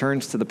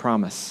returns to the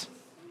promise.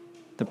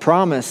 The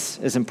promise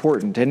is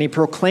important, and he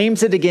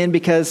proclaims it again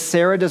because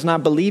Sarah does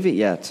not believe it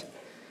yet,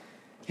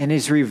 and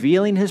he's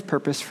revealing his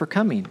purpose for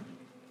coming.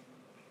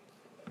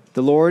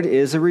 The Lord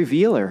is a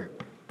revealer.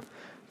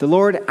 The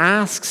Lord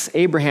asks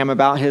Abraham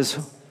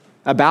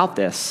about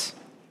this.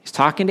 He's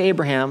talking to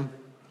Abraham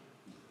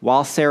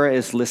while Sarah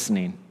is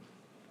listening.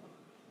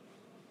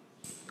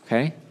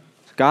 Okay?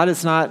 God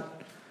is not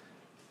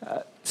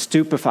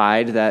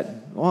stupefied that,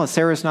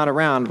 Sarah's not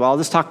around. Well, I'll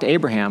just talk to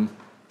Abraham.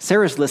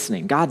 Sarah's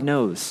listening. God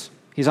knows.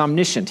 He's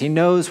omniscient. He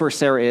knows where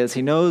Sarah is.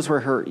 He knows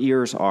where her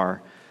ears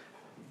are.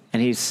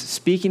 And he's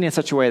speaking in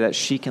such a way that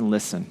she can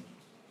listen.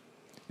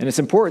 And it's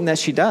important that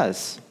she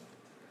does.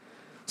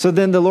 So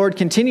then the Lord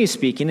continues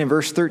speaking in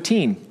verse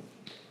 13.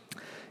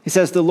 He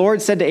says, "The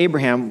Lord said to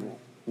Abraham,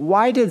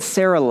 'Why did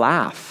Sarah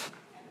laugh?'"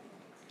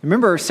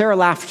 Remember, Sarah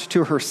laughed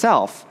to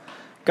herself.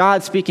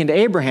 God speaking to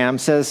Abraham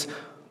says,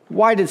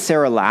 "Why did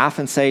Sarah laugh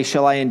and say,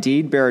 'Shall I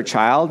indeed bear a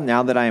child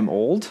now that I am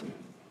old?'"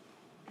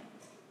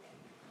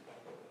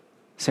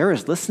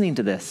 Sarah's listening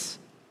to this.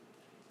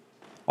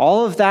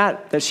 All of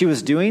that she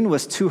was doing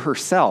was to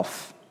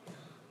herself.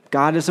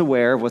 God is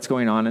aware of what's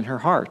going on in her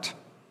heart.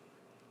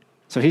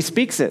 So he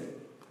speaks it.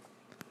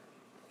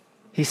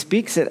 He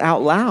speaks it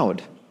out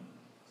loud.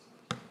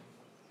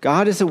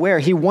 God is aware.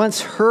 He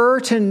wants her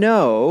to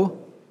know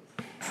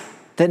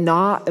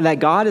that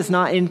God is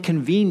not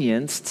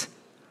inconvenienced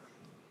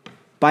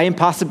by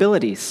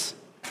impossibilities.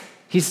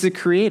 He's the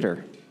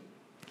creator.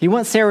 He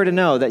wants Sarah to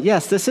know that,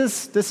 yes, this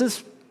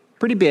is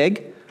pretty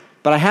big,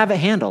 but I have it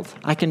handled.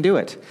 I can do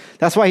it.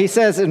 That's why he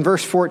says in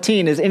verse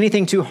 14, "Is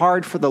anything too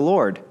hard for the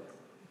Lord?"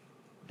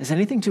 Is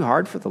anything too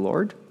hard for the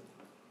Lord?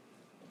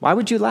 Why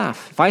would you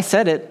laugh? If I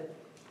said it,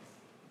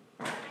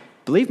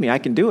 believe me, I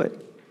can do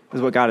it,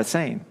 is what God is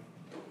saying.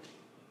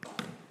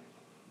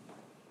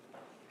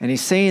 And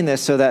he's saying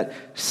this so that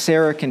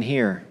Sarah can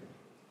hear.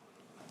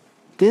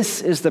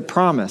 This is the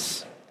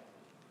promise.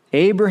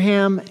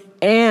 Abraham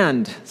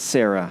and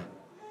Sarah.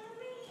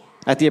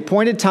 At the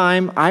appointed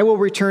time, I will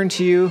return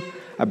to you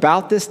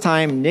about this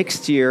time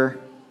next year,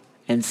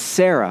 and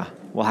Sarah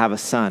will have a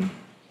son.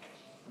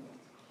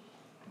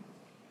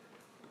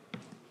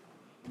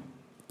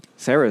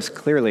 Sarah is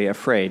clearly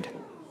afraid.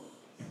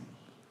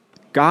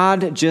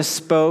 God just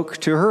spoke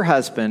to her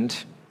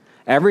husband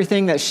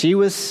everything that she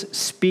was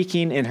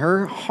speaking in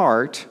her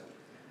heart,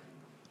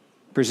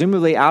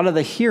 presumably out of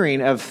the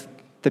hearing of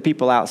the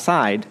people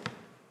outside.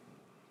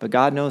 But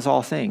God knows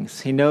all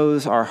things. He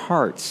knows our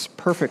hearts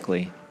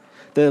perfectly.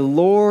 The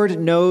Lord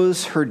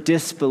knows her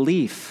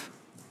disbelief.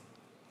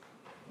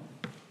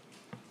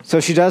 So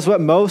she does what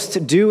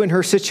most do in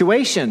her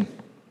situation.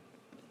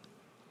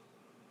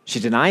 She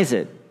denies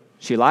it.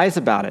 She lies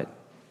about it.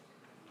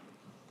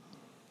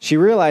 She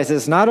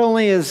realizes not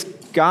only is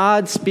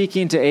God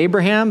speaking to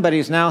Abraham, but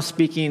he's now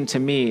speaking to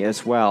me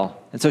as well.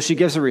 And so she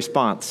gives a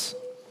response.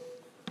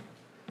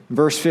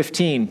 Verse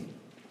 15.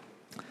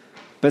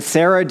 But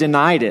Sarah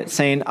denied it,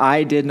 saying,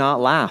 "I did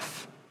not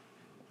laugh."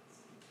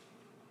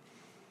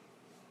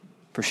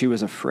 For she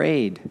was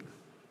afraid.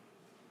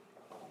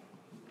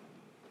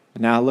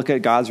 Now look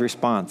at God's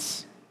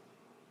response.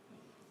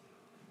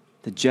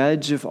 The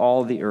judge of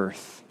all the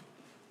earth.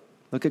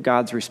 Look at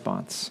God's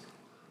response.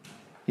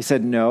 He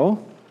said,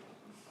 "No,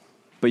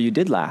 but you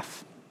did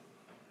laugh."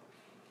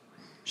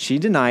 She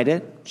denied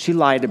it. She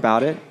lied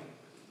about it.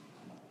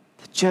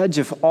 The judge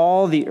of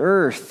all the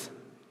earth.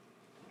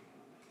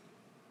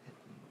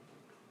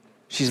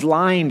 She's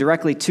lying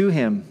directly to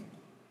him.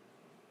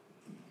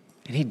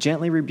 And he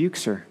gently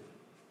rebukes her.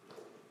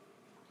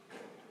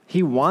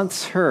 He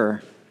wants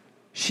her.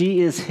 She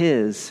is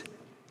his.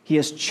 He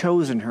has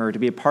chosen her to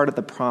be a part of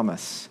the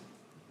promise.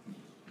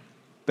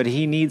 But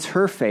he needs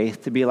her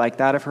faith to be like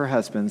that of her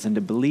husband's and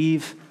to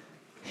believe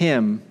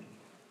him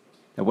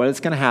that what is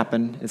going to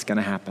happen is going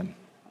to happen.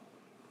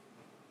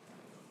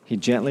 He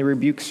gently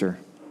rebukes her.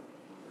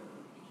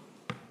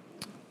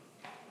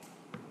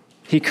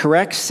 He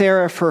corrects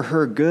Sarah for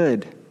her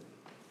good,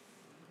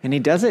 and he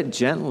does it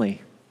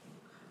gently.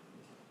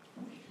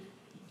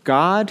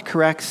 God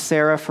corrects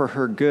Sarah for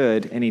her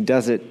good, and he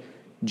does it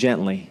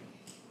gently.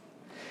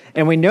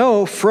 And we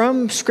know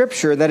from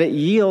Scripture that it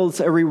yields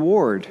a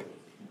reward.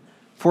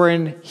 For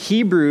in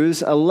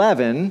Hebrews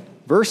 11,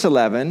 verse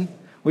 11,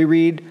 we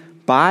read,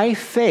 "By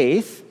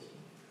faith,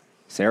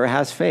 Sarah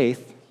has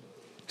faith.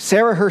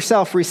 Sarah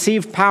herself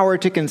received power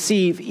to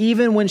conceive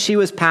even when she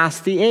was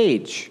past the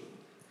age,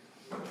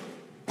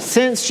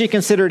 since she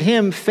considered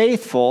him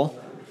faithful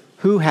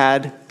who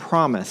had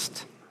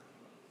promised.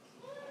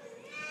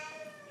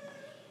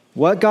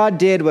 What God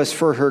did was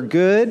for her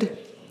good.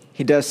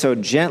 He does so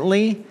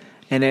gently,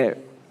 and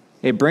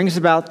it brings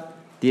about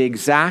the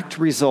exact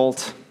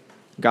result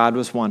God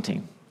was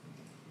wanting.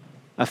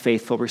 A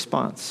faithful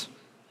response.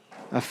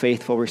 A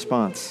faithful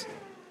response.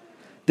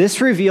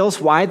 This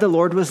reveals why the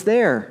Lord was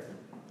there.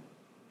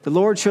 The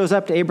Lord shows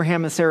up to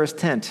Abraham and Sarah's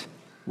tent.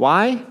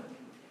 Why?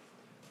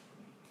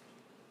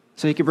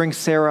 So he could bring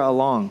Sarah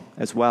along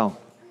as well.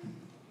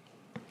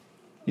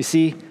 You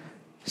see,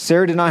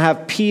 Sarah did not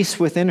have peace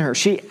within her.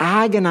 She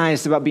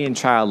agonized about being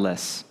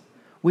childless.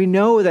 We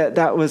know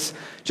that was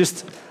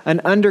just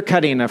an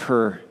undercutting of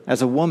her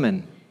as a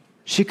woman.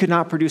 She could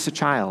not produce a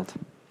child.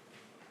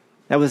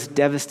 That was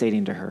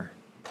devastating to her.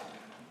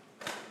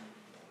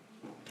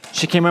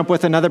 She came up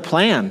with another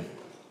plan.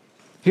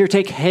 Here,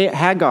 take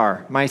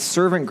Hagar, my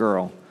servant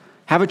girl.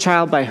 Have a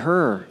child by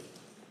her.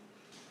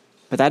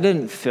 But that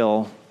didn't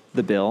fill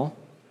the bill.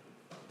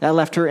 That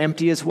left her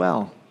empty as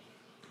well.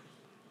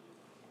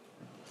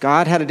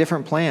 God had a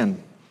different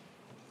plan.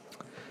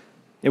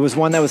 It was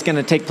one that was going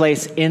to take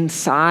place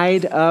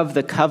inside of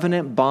the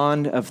covenant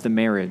bond of the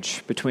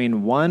marriage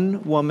between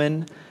one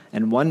woman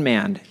and one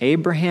man,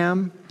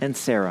 Abraham and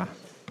Sarah.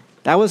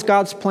 That was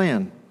God's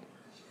plan.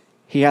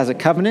 He has a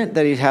covenant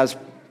that he has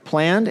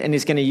planned, and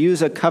he's going to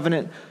use a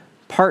covenant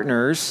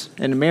partners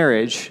in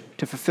marriage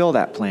to fulfill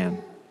that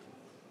plan.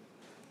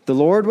 The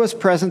Lord was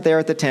present there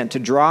at the tent to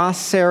draw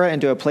Sarah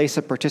into a place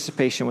of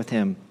participation with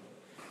him,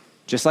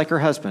 just like her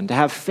husband, to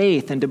have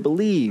faith and to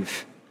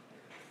believe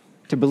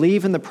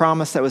in the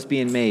promise that was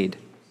being made.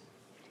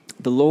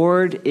 The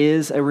Lord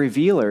is a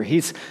revealer.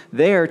 He's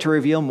there to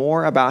reveal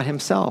more about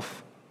himself.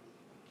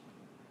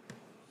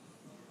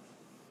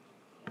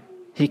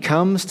 He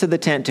comes to the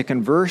tent to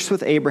converse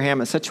with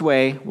Abraham in such a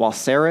way while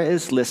Sarah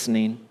is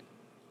listening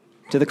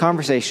to the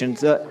conversation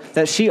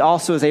that she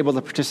also is able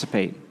to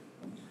participate.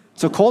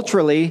 So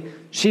culturally,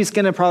 she's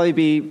going to probably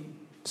be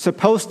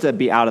supposed to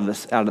be out of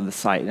the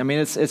sight. I mean,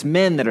 it's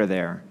men that are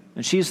there,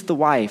 and she's the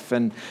wife.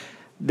 And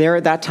there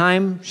at that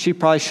time, she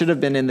probably should have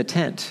been in the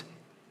tent.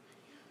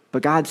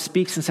 But God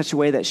speaks in such a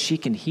way that she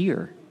can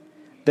hear,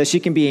 that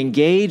she can be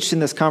engaged in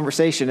this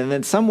conversation. And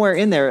then somewhere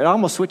in there, it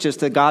almost switches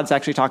to God's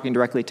actually talking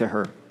directly to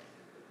her.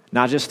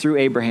 Not just through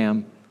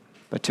Abraham,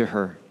 but to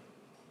her.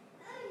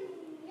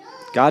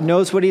 God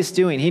knows what he's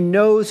doing. He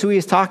knows who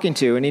he's talking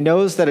to, and he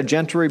knows that a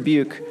gentle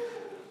rebuke,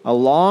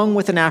 along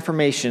with an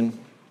affirmation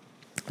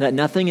that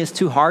nothing is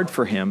too hard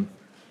for him,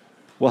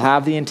 will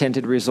have the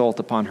intended result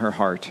upon her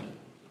heart.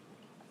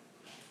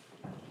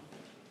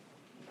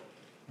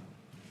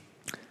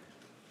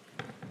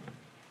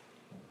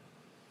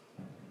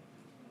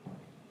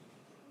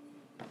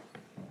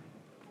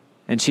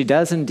 And she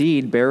does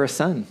indeed bear a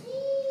son.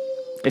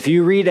 If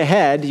you read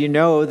ahead, you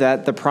know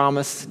that the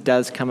promise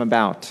does come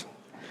about.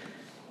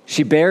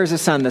 She bears a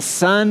son. The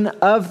son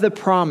of the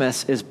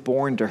promise is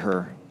born to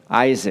her,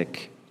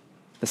 Isaac,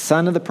 the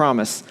son of the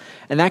promise.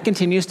 And that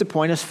continues to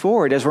point us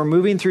forward. As we're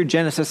moving through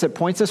Genesis, it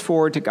points us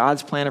forward to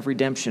God's plan of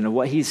redemption, of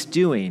what he's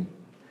doing.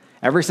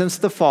 Ever since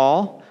the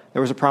fall,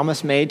 there was a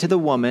promise made to the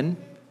woman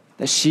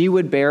that she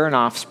would bear an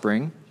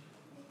offspring.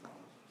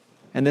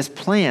 And this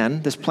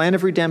plan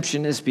of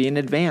redemption is being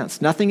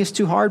advanced. Nothing is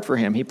too hard for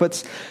him. He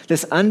puts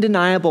this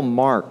undeniable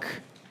mark.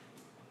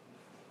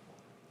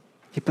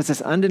 He puts this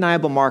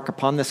undeniable mark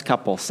upon this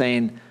couple,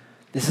 saying,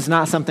 this is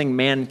not something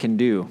man can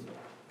do.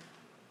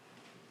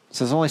 This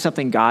is only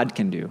something God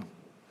can do.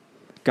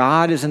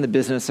 God is in the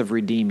business of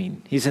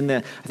redeeming. He's in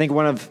I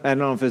don't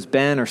know if it's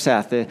Ben or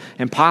Seth, the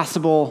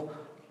impossible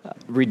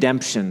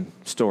redemption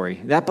story.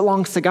 That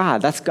belongs to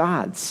God. That's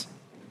God's.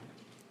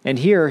 And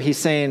here he's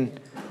saying,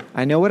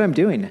 I know what I'm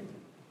doing.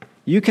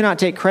 You cannot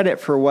take credit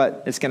for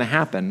what is going to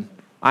happen.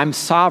 I'm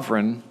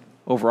sovereign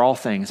over all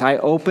things. I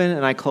open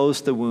and I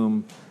close the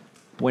womb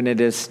when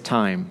it is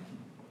time.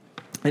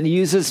 And he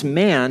uses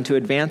man to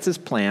advance his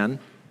plan.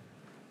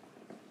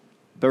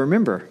 But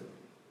remember,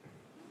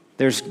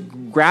 there's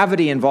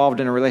gravity involved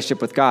in a relationship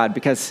with God,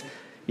 because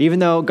even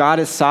though God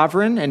is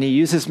sovereign and he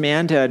uses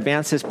man to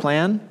advance his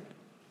plan,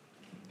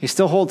 he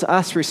still holds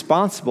us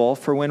responsible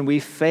for when we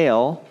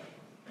fail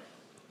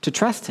to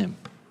trust him.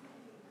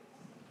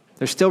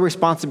 There's still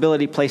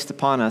responsibility placed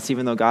upon us,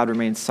 even though God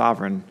remains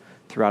sovereign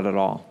throughout it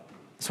all.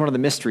 It's one of the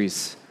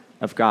mysteries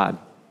of God.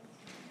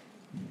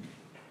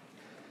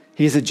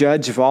 He's a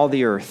judge of all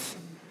the earth.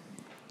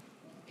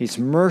 He's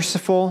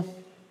merciful,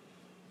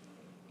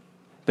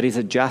 but he's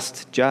a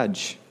just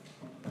judge.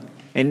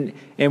 And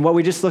what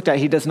we just looked at,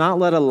 he does not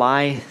let a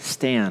lie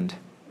stand.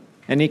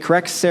 And he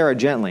corrects Sarah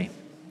gently.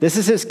 This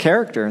is his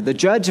character, the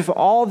judge of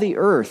all the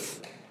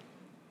earth.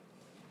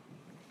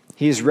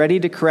 He is ready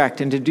to correct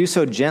and to do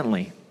so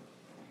gently.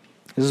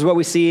 This is what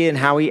we see in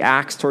how he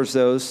acts towards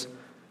those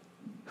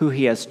who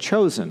he has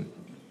chosen.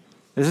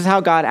 This is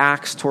how God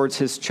acts towards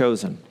his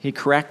chosen. He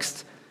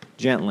corrects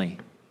gently.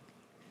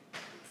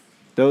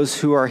 those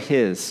who are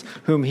his,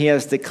 whom he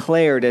has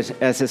declared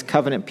as his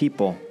covenant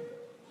people.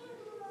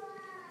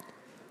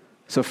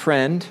 So,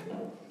 friend,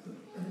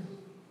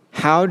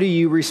 how do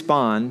you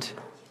respond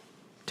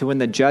to when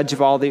the judge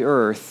of all the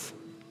earth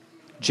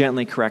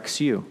gently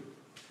corrects you?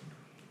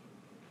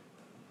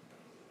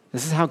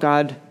 This is how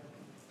God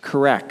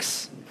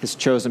corrects his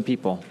chosen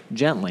people,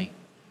 gently.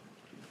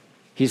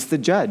 He's the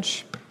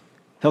judge.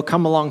 He'll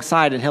come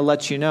alongside and he'll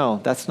let you know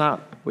that's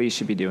not what you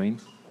should be doing.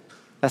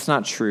 That's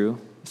not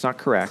true. It's not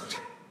correct.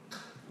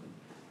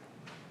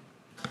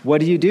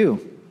 What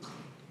do?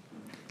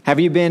 Have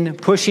you been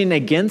pushing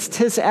against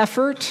his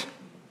effort?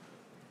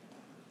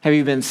 Have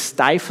you been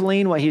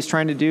stifling what he's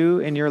trying to do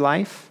in your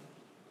life?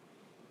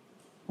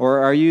 Or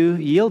are you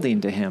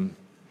yielding to him?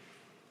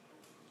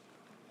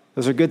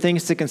 Those are good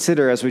things to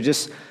consider as we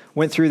just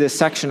went through this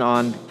section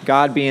on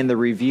God being the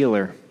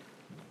revealer.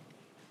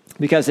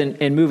 Because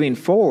in moving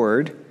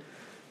forward,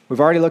 we've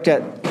already looked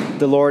at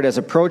the Lord as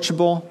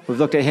approachable. We've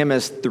looked at him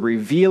as the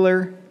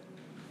revealer.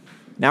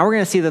 Now we're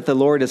going to see that the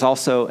Lord is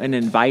also an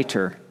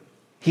inviter.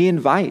 He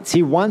invites.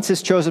 He wants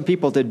his chosen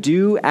people to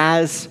do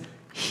as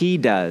he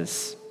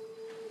does,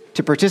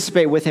 to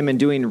participate with him in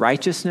doing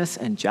righteousness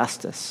and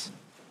justice.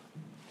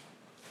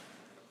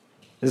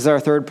 This is our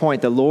third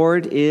point. The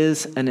Lord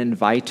is an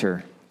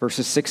inviter.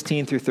 Verses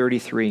 16 through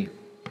 33.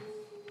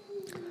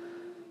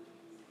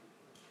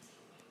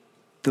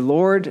 The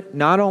Lord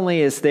not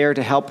only is there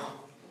to help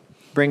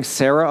bring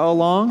Sarah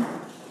along,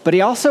 but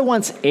he also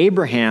wants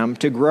Abraham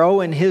to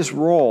grow in his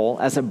role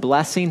as a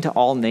blessing to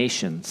all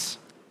nations.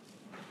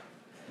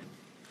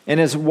 And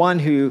as one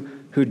who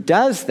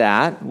does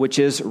that, which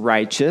is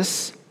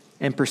righteous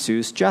and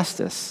pursues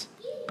justice.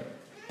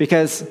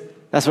 Because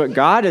that's what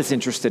God is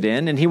interested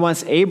in, and he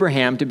wants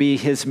Abraham to be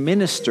his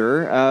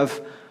minister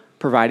of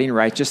providing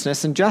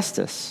righteousness and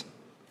justice.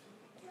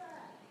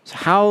 So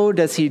how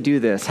does he do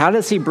this? How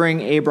does he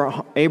bring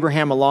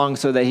Abraham along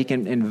so that he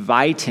can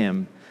invite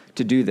him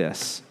to do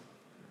this?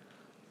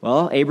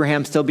 Well,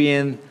 Abraham still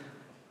being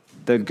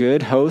the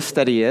good host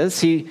that he is,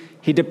 he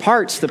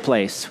departs the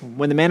place.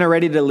 When the men are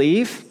ready to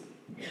leave,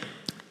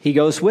 he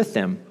goes with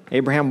them.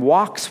 Abraham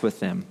walks with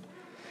them.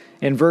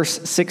 In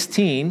verse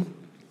 16,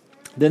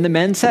 then the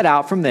men set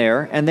out from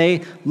there, and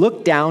they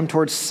looked down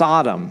towards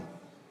Sodom,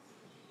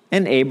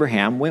 and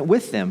Abraham went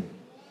with them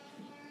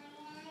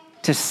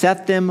to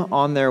set them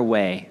on their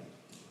way.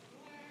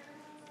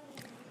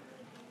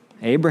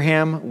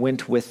 Abraham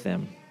went with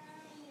them.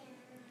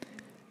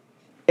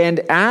 And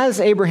as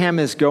Abraham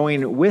is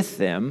going with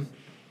them,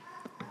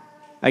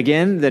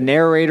 again, the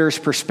narrator's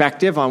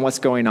perspective on what's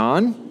going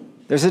on,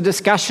 there's a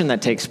discussion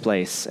that takes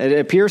place. It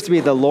appears to be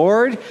the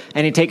Lord,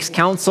 and he takes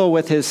counsel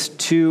with his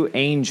two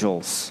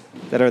angels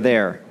that are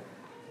there.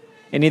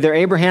 And either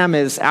Abraham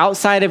is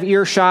outside of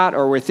earshot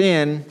or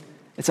within,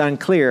 it's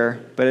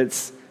unclear, but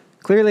it's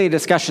clearly a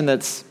discussion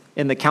that's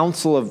in the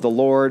counsel of the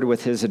Lord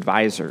with his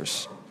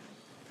advisors.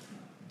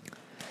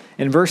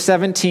 In verse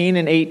 17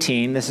 and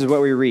 18, this is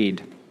what we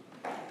read.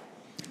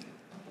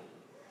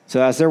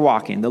 So as they're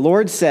walking, the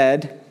Lord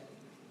said,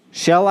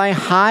 "Shall I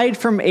hide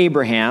from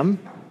Abraham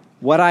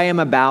what I am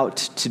about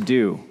to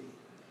do?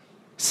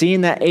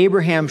 Seeing that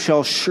Abraham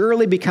shall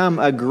surely become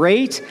a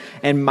great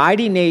and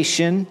mighty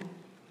nation,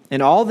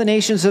 and all the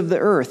nations of the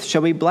earth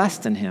shall be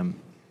blessed in him."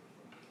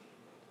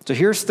 So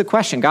here's the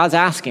question. God's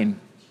asking,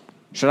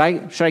 should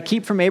I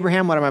keep from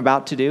Abraham what I'm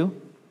about to do?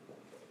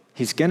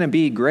 He's going to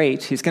be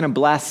great. He's going to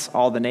bless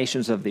all the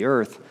nations of the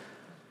earth.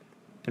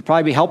 It'd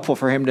probably be helpful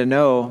for him to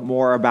know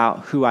more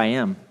about who I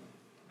am,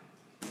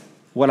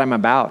 what I'm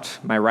about,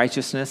 my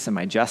righteousness and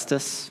my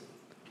justice,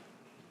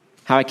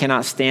 how I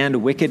cannot stand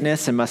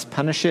wickedness and must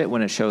punish it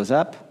when it shows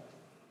up.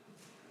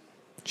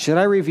 Should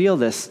I reveal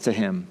this to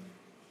him?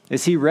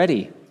 Is he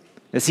ready?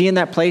 Is he in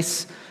that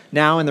place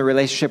now in the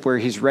relationship where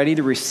he's ready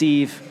to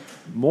receive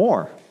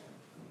more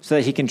so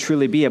that he can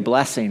truly be a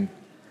blessing,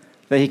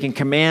 that he can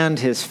command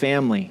his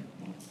family?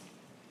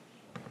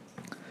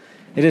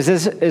 It is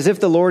as if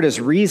the Lord is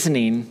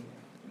reasoning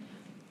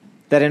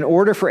that in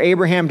order for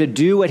Abraham to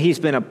do what he's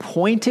been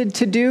appointed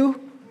to do,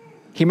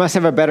 he must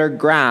have a better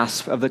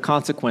grasp of the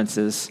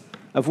consequences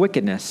of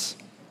wickedness.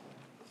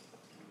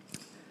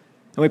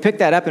 And we pick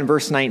that up in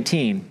verse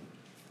 19.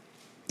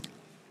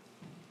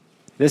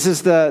 This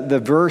is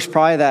the verse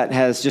probably that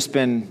has just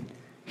been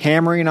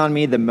hammering on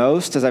me the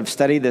most as I've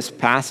studied this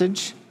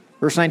passage.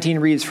 Verse 19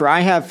 reads, "For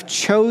I have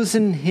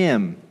chosen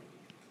him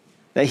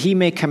that he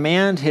may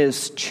command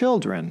his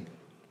children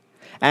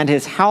and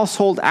his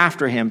household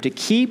after him to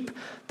keep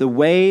the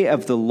way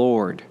of the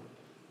Lord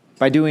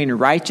by doing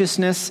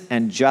righteousness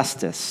and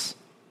justice,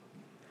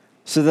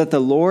 so that the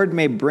Lord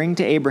may bring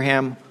to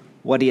Abraham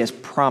what he has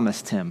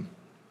promised him."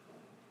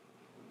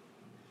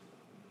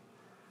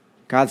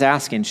 God's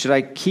asking, should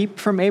I keep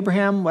from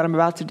Abraham what I'm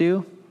about to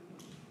do?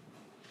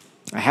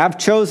 I have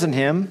chosen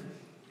him,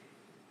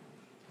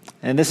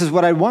 and this is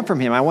what I want from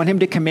him. I want him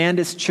to command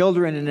his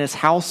children and his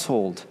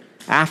household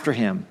after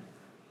him.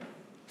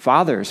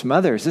 Fathers,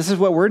 mothers, this is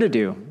what we're to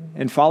do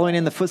in following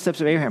in the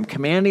footsteps of Abraham,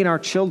 commanding our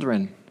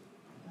children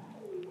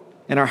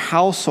and our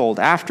household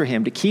after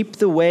him to keep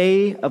the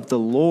way of the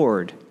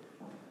Lord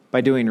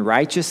by doing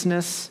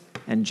righteousness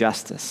and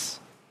justice.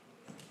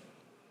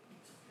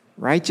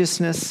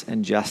 Righteousness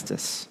and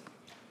justice.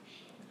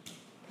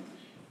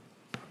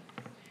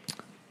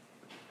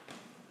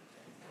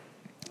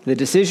 The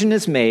decision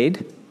is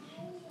made,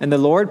 and the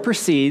Lord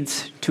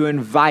proceeds to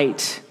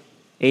invite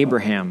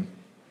Abraham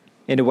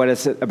into what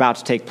is about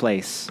to take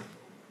place.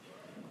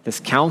 This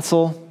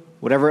council,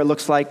 whatever it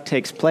looks like,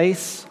 takes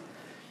place.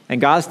 And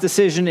God's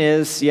decision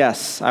is,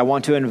 yes, I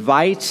want to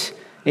invite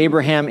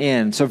Abraham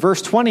in. So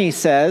verse 20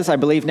 says, I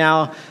believe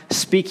now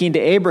speaking to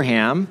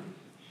Abraham,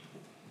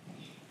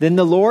 then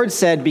the Lord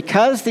said,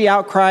 because the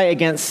outcry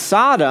against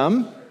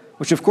Sodom,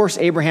 which of course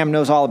Abraham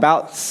knows all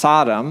about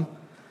Sodom,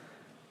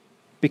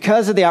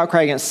 because of the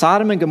outcry against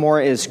Sodom and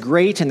Gomorrah is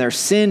great and their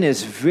sin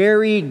is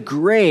very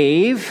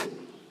grave,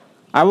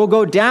 I will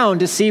go down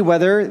to see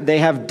whether they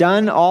have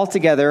done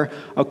altogether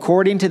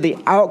according to the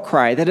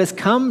outcry that has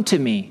come to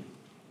me.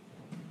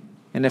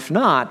 And if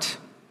not,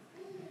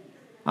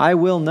 I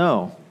will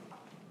know.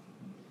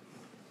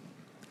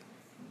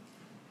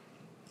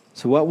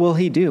 So what will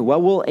he do?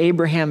 What will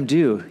Abraham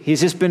do?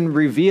 He's just been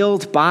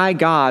revealed by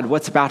God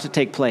what's about to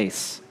take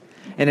place.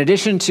 In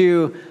addition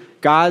to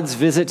God's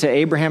visit to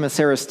Abraham and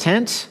Sarah's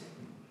tent,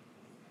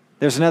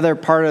 there's another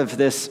part of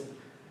this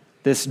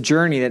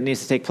journey that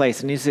needs to take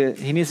place. He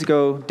needs to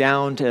go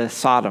down to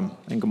Sodom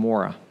and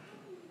Gomorrah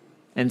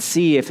and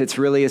see if it's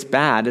really as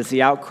bad as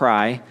the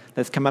outcry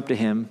that's come up to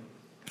him,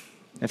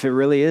 if it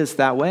really is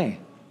that way.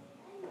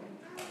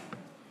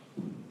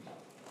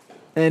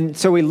 And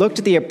so we looked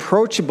at the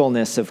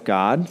approachableness of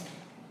God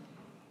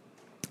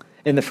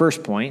in the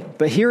first point,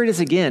 but here it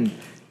is again.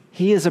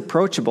 He is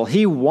approachable.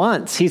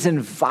 He's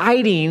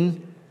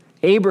inviting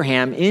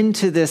Abraham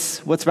into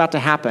this, what's about to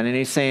happen. And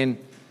he's saying,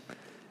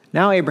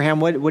 now, Abraham,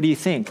 what do you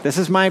think? This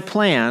is my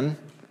plan.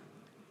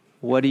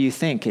 What do you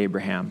think,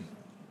 Abraham?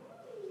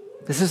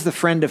 This is the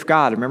friend of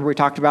God. Remember we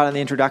talked about it in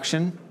the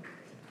introduction?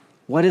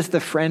 What is the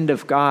friend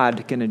of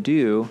God going to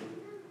do?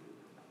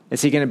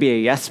 Is he going to be a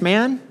yes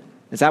man?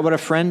 Is that what a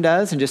friend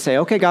does? And just say,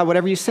 okay, God,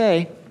 whatever you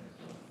say.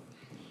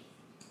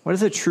 What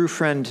does a true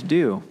friend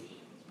do?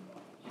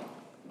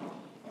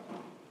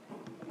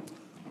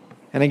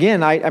 And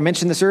again, I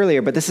mentioned this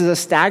earlier, but this is a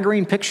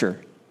staggering picture.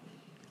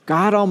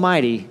 God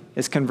Almighty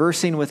is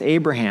conversing with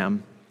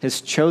Abraham, his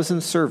chosen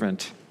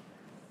servant,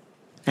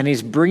 and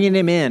he's bringing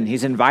him in.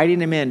 He's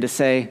inviting him in to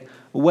say,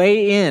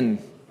 weigh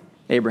in,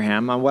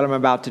 Abraham, on what I'm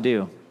about to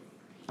do.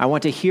 I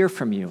want to hear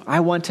from you. I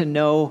want to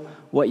know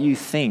what you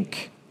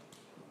think.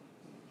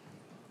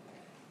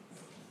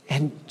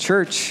 And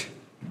church,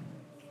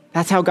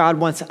 that's how God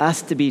wants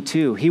us to be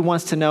too. He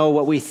wants to know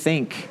what we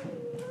think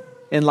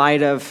in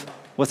light of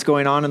what's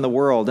going on in the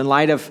world, in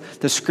light of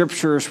the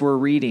scriptures we're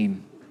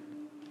reading.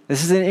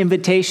 This is an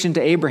invitation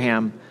to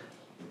Abraham,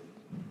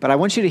 but I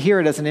want you to hear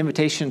it as an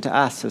invitation to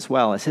us as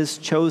well, as his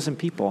chosen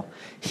people.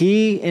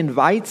 He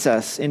invites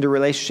us into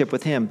relationship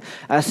with him,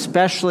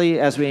 especially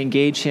as we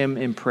engage him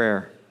in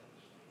prayer.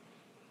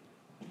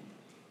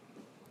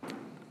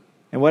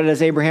 And what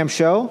does Abraham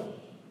show?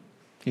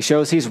 He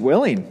shows he's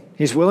willing.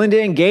 He's willing to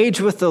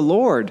engage with the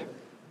Lord.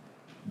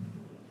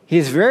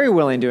 He's very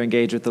willing to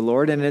engage with the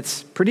Lord, and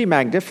it's pretty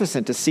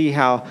magnificent to see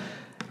how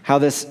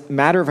this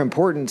matter of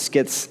importance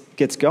gets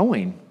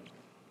going.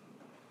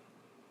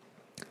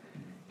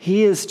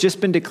 He has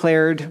just been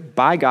declared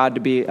by God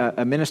to be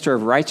a minister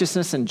of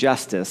righteousness and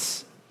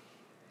justice.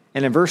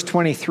 And in verse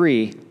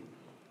 23,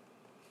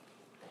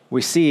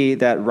 we see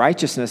that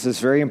righteousness is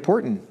very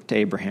important to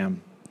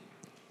Abraham.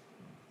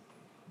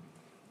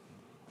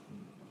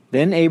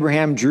 Then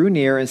Abraham drew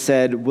near and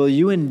said, will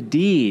you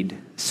indeed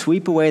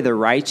sweep away the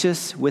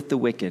righteous with the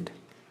wicked?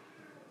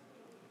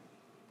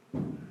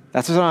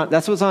 That's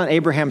what's on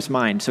Abraham's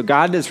mind. So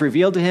God has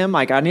revealed to him,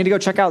 I need to go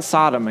check out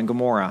Sodom and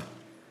Gomorrah.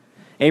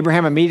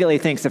 Abraham immediately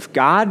thinks, if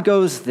God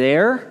goes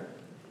there,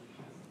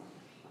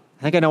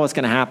 I think I know what's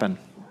going to happen.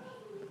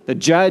 The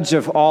judge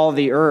of all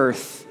the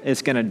earth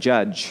is going to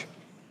judge,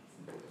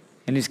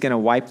 and he's going to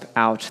wipe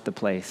out the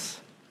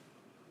place.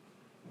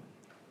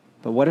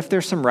 But what if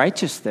there's some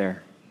righteous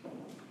there?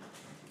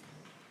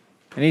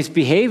 And he's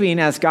behaving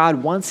as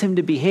God wants him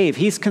to behave.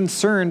 He's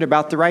concerned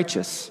about the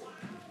righteous.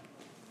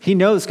 He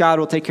knows God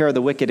will take care of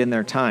the wicked in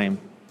their time.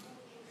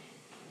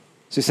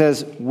 So he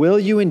says, will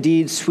you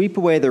indeed sweep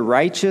away the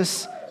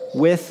righteous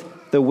with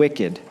the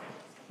wicked?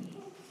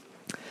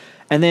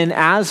 And then,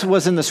 as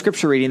was in the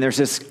scripture reading, there's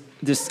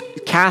this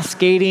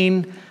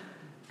cascading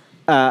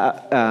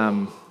dialogue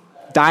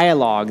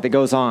that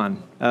goes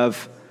on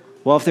of,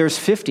 well, if there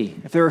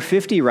were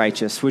 50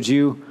 righteous, would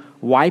you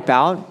wipe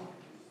out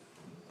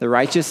the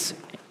righteous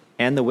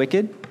and the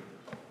wicked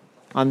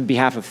on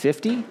behalf of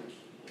 50?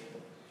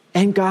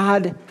 And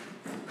God,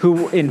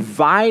 who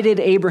invited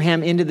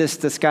Abraham into this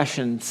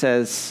discussion,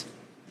 says,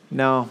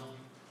 no,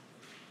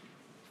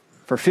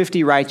 for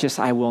 50 righteous,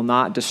 I will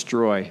not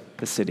destroy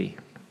the city.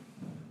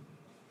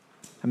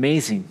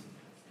 Amazing.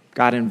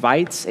 God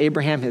invites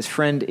Abraham, his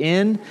friend,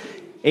 in.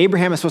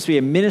 Abraham is supposed to be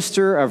a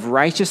minister of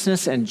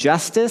righteousness and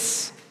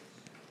justice.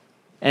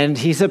 And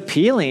he's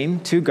appealing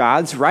to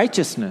God's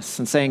righteousness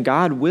and saying,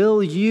 God,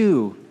 will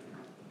you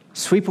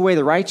sweep away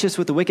the righteous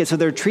with the wicked? So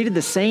they're treated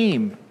the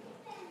same.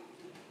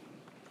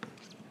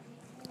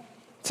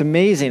 It's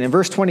amazing. In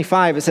verse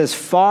 25, it says,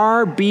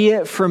 far be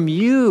it from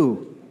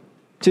you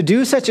to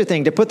do such a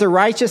thing, to put the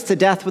righteous to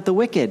death with the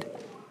wicked.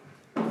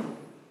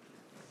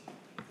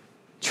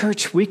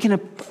 Church, we can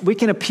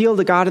appeal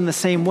to God in the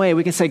same way.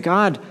 We can say,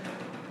 God,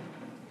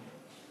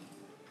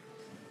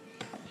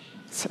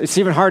 it's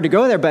even hard to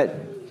go there,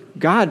 but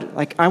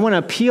God, I want to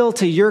appeal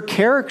to your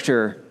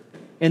character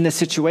in this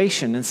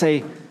situation and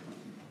say,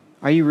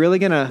 are you really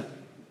going to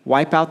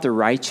wipe out the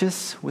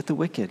righteous with the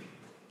wicked?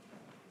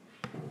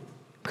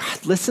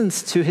 God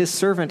listens to his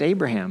servant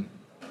Abraham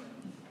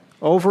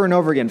over and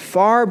over again.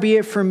 Far be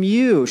it from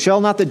you, shall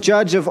not the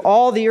judge of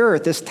all the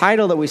earth, this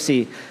title that we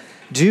see,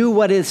 do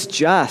what is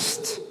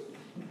just.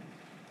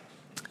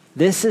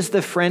 This is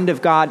the friend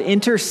of God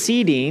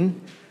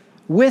interceding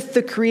with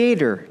the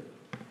Creator.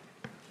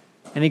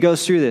 And he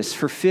goes through this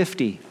for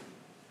 50,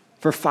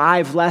 for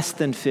 5 less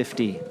than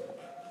 50,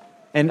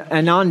 and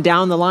on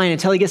down the line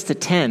until he gets to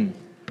 10.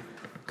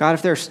 God,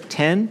 if there's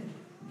 10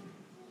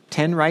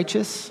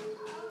 righteous,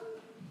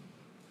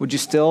 would you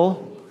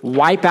still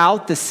wipe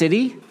out the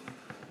city?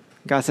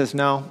 God says,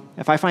 no.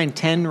 If I find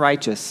 10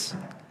 righteous,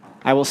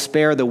 I will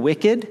spare the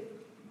wicked.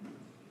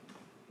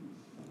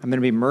 I'm going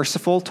to be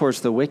merciful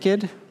towards the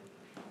wicked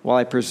while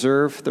I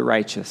preserve the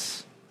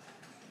righteous.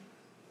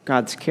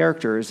 God's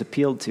character is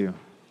appealed to.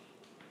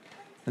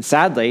 And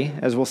sadly,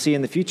 as we'll see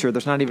in the future,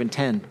 there's not even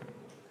 10.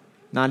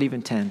 Not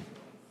even 10.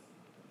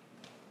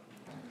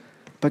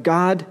 But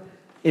God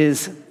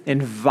is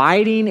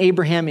inviting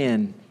Abraham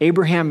in.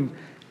 Abraham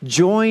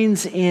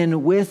joins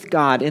in with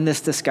God in this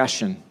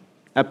discussion,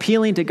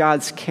 appealing to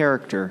God's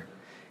character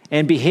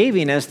and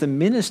behaving as the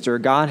minister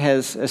God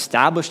has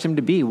established him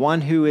to be,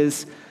 one who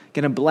is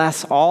going to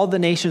bless all the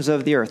nations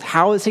of the earth.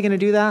 How is he going to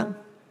do that?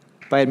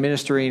 By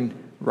administering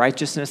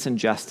righteousness and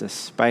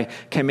justice, by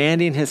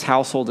commanding his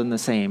household in the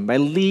same, by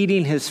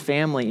leading his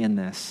family in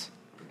this,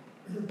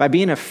 by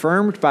being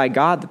affirmed by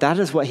God that that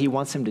is what he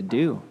wants him to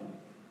do.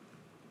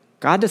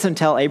 God doesn't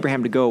tell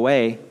Abraham to go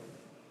away.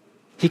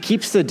 He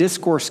keeps the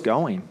discourse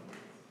going.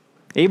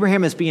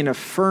 Abraham is being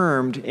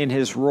affirmed in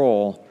his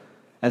role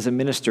as a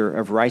minister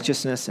of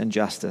righteousness and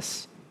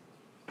justice.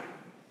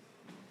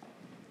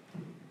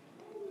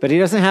 But he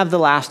doesn't have the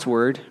last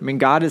word. I mean,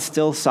 God is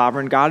still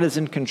sovereign. God is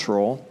in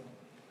control.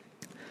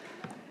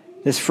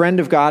 This friend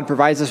of God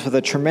provides us with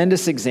a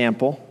tremendous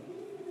example.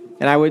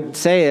 And I would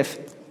say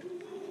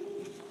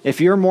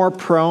if you're more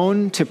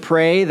prone to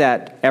pray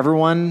that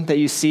everyone that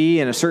you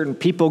see in a certain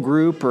people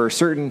group or a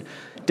certain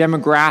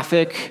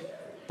demographic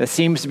that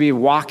seems to be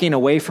walking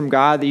away from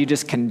God, that you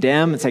just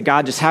condemn and say,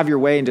 God, just have your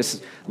way, and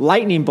just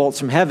lightning bolts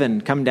from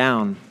heaven come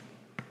down.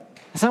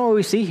 That's not what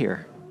we see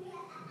here.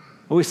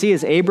 What we see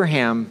is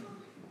Abraham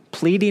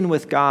pleading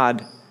with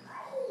God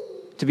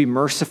to be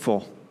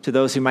merciful to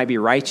those who might be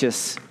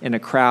righteous in a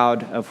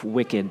crowd of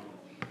wicked.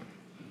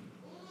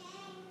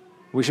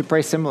 We should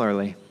pray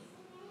similarly.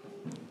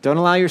 Don't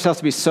allow yourself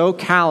to be so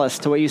callous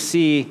to what you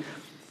see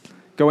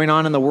going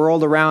on in the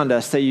world around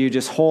us that you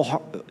just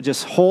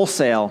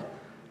wholesale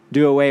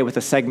do away with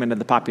a segment of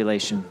the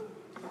population.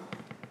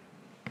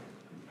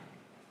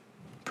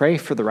 Pray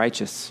for the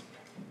righteous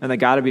and that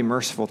God would be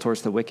merciful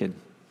towards the wicked,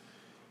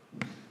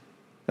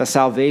 that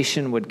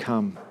salvation would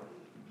come.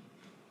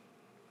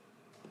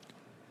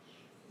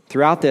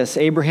 Throughout this,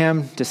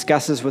 Abraham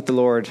discusses with the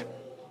Lord,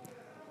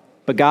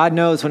 but God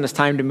knows when it's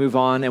time to move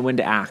on and when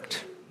to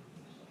act.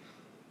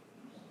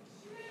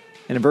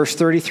 And in verse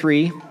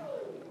 33,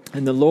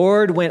 and the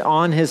Lord went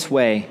on his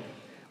way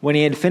when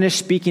he had finished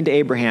speaking to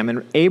Abraham,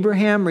 and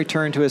Abraham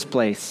returned to his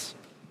place.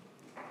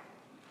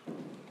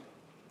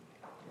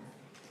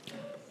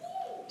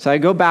 So I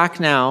go back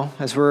now,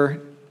 as we're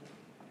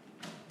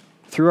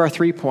through our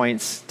 3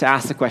 points, to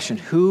ask the question,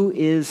 who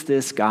is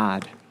this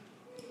God?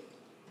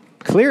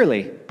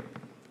 Clearly,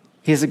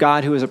 he is a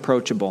God who is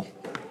approachable.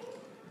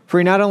 For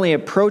he not only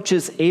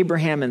approaches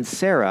Abraham and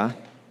Sarah,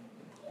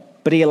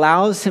 but he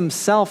allows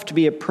himself to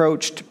be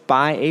approached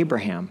by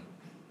Abraham.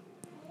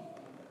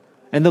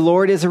 And the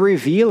Lord is a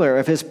revealer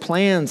of his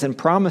plans and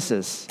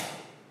promises.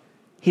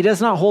 He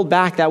does not hold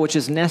back that which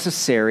is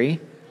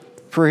necessary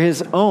for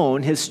his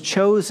own, his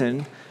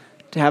chosen,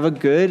 to have a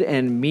good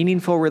and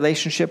meaningful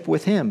relationship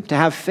with him, to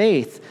have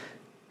faith.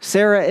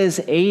 Sarah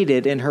is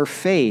aided in her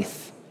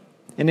faith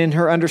and in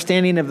her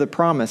understanding of the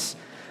promise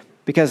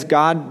because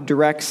God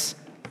directs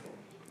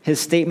his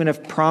statement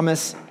of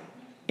promise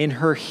in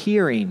her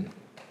hearing.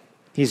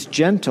 He's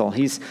gentle.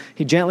 He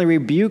gently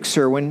rebukes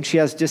her when she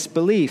has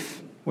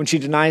disbelief, when she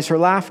denies her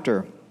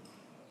laughter.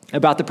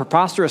 About the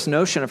preposterous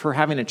notion of her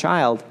having a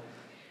child,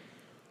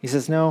 he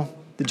says, no,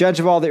 the judge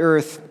of all the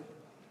earth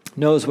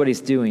knows what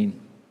he's doing.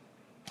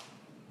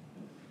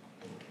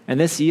 And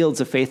this yields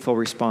a faithful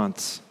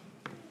response.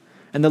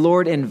 And the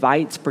Lord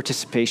invites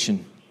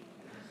participation.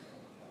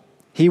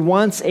 He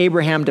wants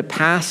Abraham to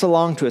pass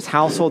along to his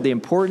household the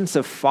importance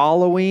of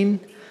following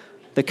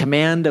the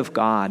command of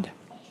God.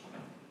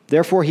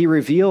 Therefore, he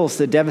reveals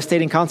the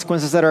devastating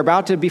consequences that are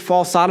about to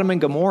befall Sodom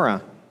and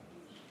Gomorrah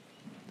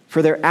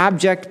for their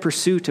abject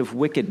pursuit of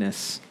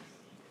wickedness.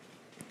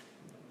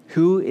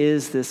 Who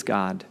is this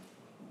God?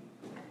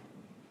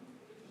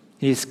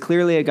 He is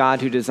clearly a God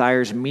who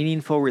desires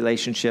meaningful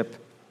relationship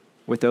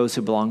with those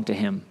who belong to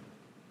him.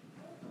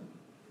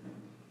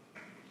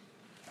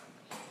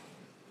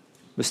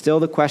 But still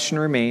the question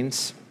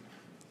remains,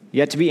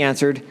 yet to be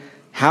answered,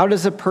 how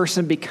does a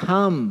person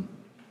become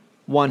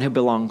one who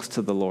belongs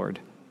to the Lord?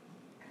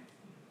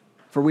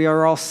 For we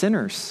are all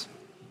sinners.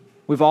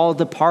 We've all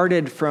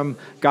departed from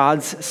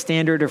God's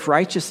standard of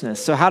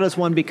righteousness. So how does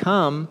one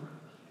become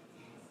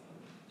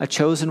a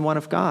chosen one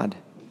of God,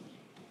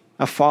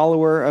 a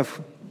follower of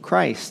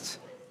Christ?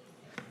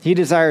 He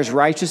desires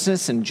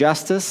righteousness and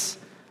justice,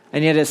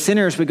 and yet as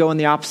sinners we go in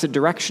the opposite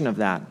direction of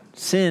that.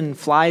 Sin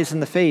flies in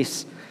the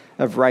face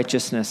of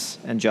righteousness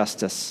and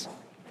justice.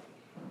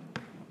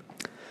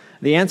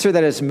 The answer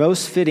that is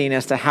most fitting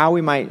as to how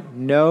we might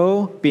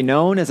be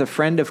known as a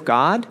friend of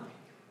God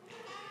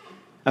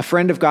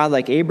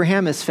like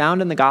Abraham, is found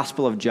in the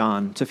Gospel of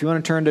John. So if you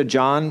want to turn to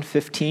John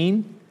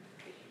 15,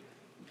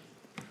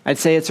 I'd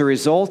say it's a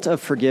result of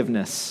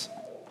forgiveness.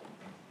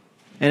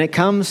 And it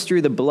comes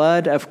through the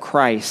blood of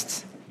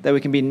Christ that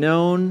we can be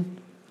known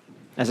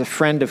as a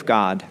friend of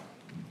God.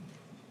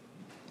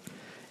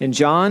 In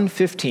John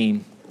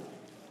 15,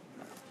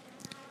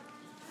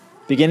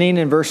 beginning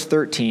in verse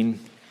 13,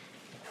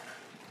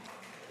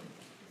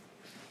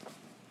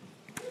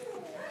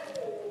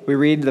 we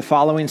read the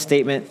following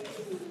statement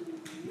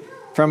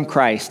from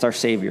Christ, our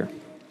Savior.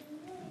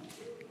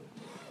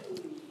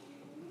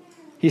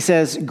 He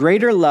says,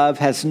 "Greater love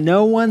has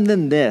no one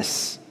than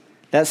this,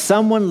 that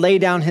someone lay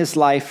down his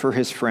life for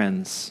his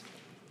friends.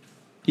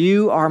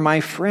 You are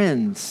my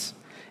friends,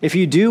 if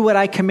you do what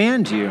I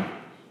command you.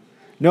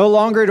 No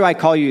longer do I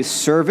call you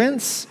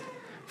servants,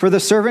 for the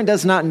servant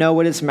does not know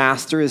what his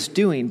master is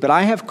doing, but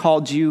I have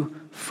called you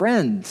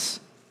friends.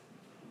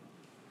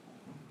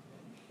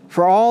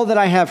 For all that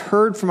I have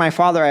heard from my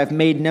Father I have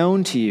made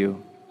known to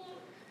you.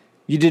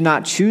 You did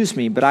not choose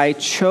me, but I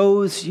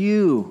chose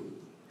you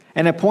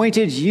and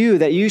appointed you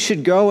that you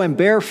should go and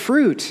bear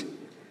fruit,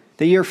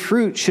 that your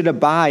fruit should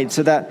abide,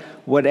 so that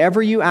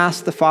whatever you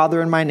ask the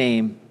Father in my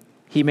name,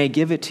 he may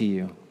give it to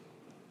you.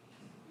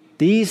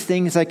 These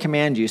things I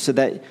command you, so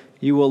that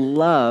you will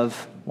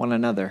love one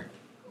another."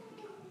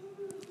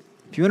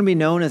 If you want to be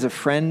known as a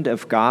friend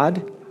of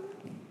God,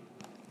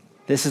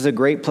 this is a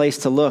great place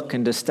to look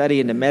and to study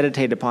and to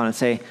meditate upon and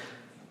say,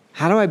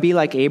 how do I be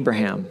like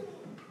Abraham?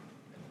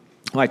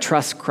 Well, I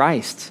trust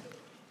Christ.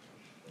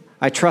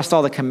 I trust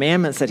all the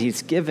commandments that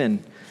he's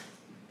given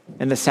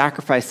and the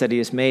sacrifice that he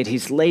has made.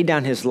 He's laid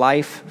down his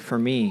life for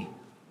me.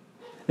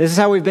 This is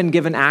how we've been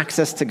given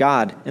access to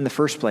God in the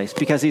first place,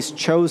 because he's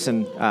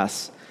chosen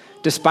us.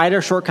 Despite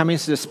our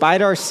shortcomings,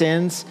 despite our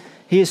sins,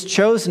 he has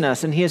chosen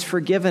us and he has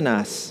forgiven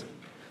us.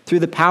 Through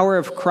the power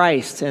of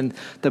Christ and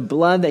the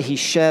blood that he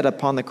shed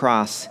upon the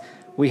cross,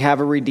 we have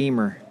a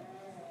Redeemer.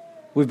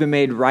 We've been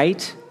made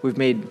right. We've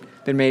been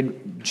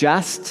made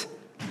just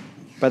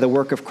by the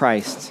work of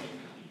Christ.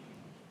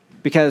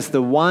 Because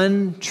the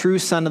one true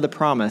Son of the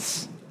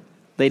promise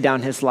laid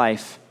down his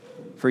life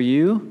for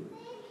you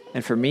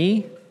and for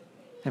me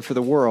and for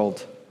the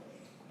world.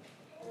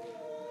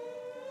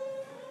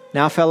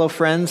 Now, fellow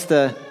friends,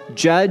 the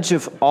judge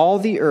of all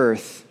the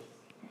earth,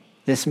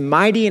 this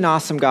mighty and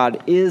awesome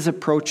God, is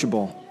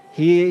approachable.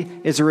 He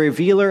is a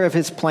revealer of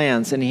his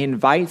plans, and he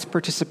invites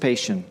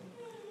participation.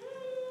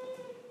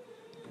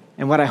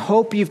 And what I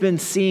hope you've been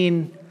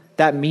seeing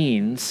that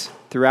means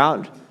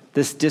throughout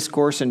this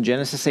discourse in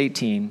Genesis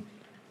 18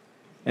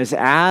 is,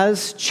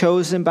 as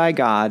chosen by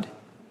God,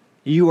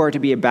 you are to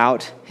be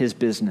about his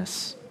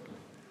business.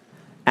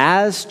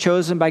 As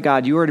chosen by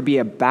God, you are to be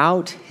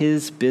about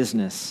his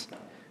business,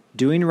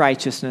 doing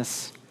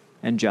righteousness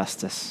and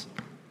justice.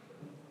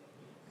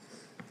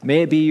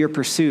 May it be your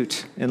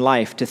pursuit in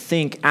life to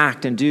think,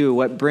 act, and do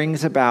what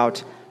brings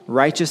about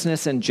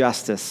righteousness and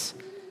justice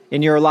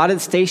in your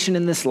allotted station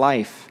in this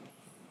life,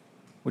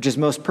 which is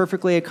most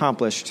perfectly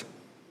accomplished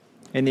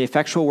in the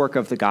effectual work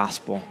of the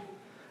gospel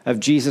of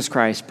Jesus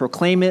Christ.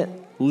 Proclaim it,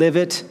 live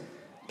it,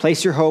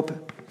 place your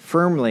hope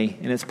firmly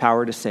in its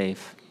power to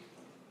save.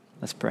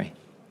 Let's pray.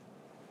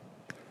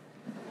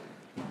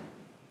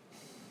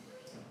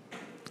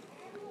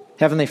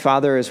 Heavenly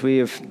Father, as we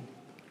have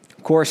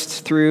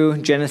coursed through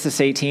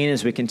Genesis 18,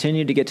 as we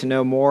continue to get to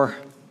know more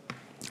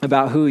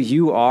about who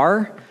you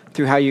are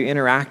through how you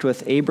interact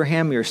with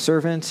Abraham, your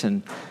servant,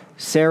 and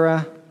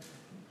Sarah,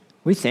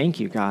 we thank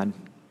you, God,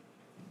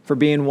 for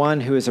being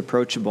one who is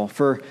approachable,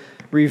 for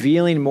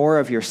revealing more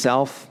of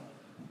yourself.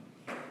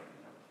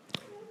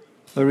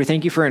 Lord, we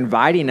thank you for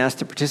inviting us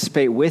to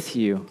participate with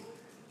you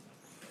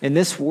in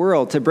this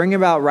world, to bring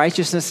about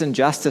righteousness and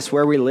justice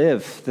where we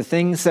live. The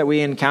things that we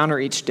encounter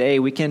each day,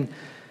 we can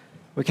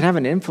have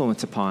an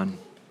influence upon.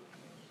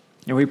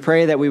 And we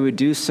pray that we would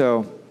do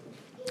so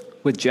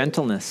with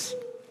gentleness,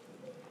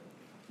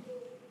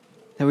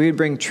 that we would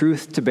bring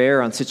truth to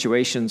bear on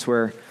situations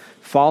where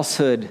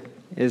falsehood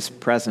is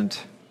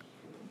present.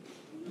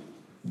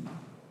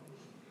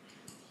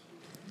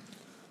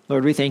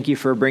 Lord, we thank you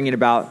for bringing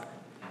about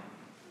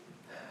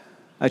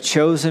a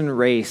chosen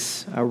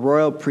race, a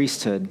royal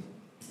priesthood,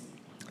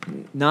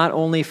 not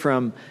only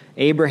from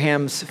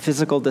Abraham's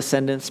physical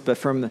descendants, but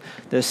from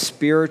the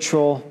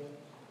spiritual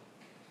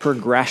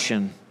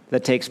progression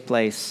that takes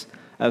place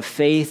of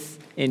faith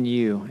in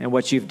you and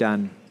what you've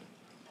done.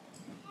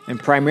 And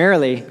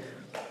primarily,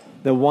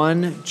 the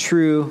one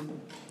true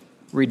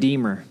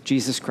Redeemer,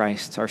 Jesus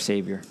Christ, our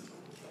Savior.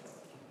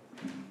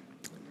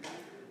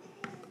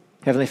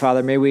 Heavenly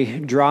Father, may we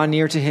draw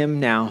near to him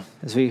now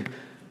as we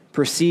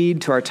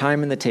proceed to our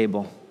time at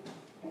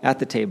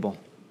the table,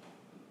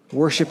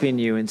 worshiping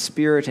you in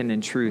spirit and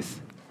in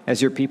truth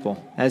as your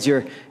people, as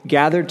your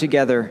gathered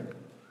together,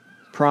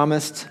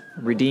 promised,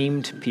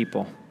 redeemed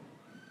people.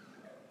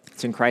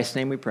 It's in Christ's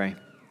name we pray.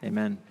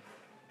 Amen.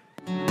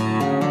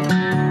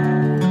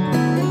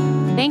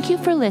 Thank you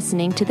for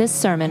listening to this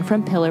sermon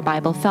from Pillar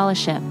Bible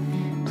Fellowship.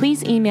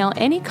 Please email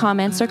any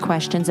comments or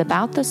questions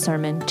about the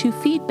sermon to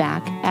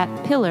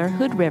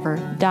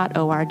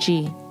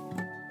feedback@pillarhoodriver.org.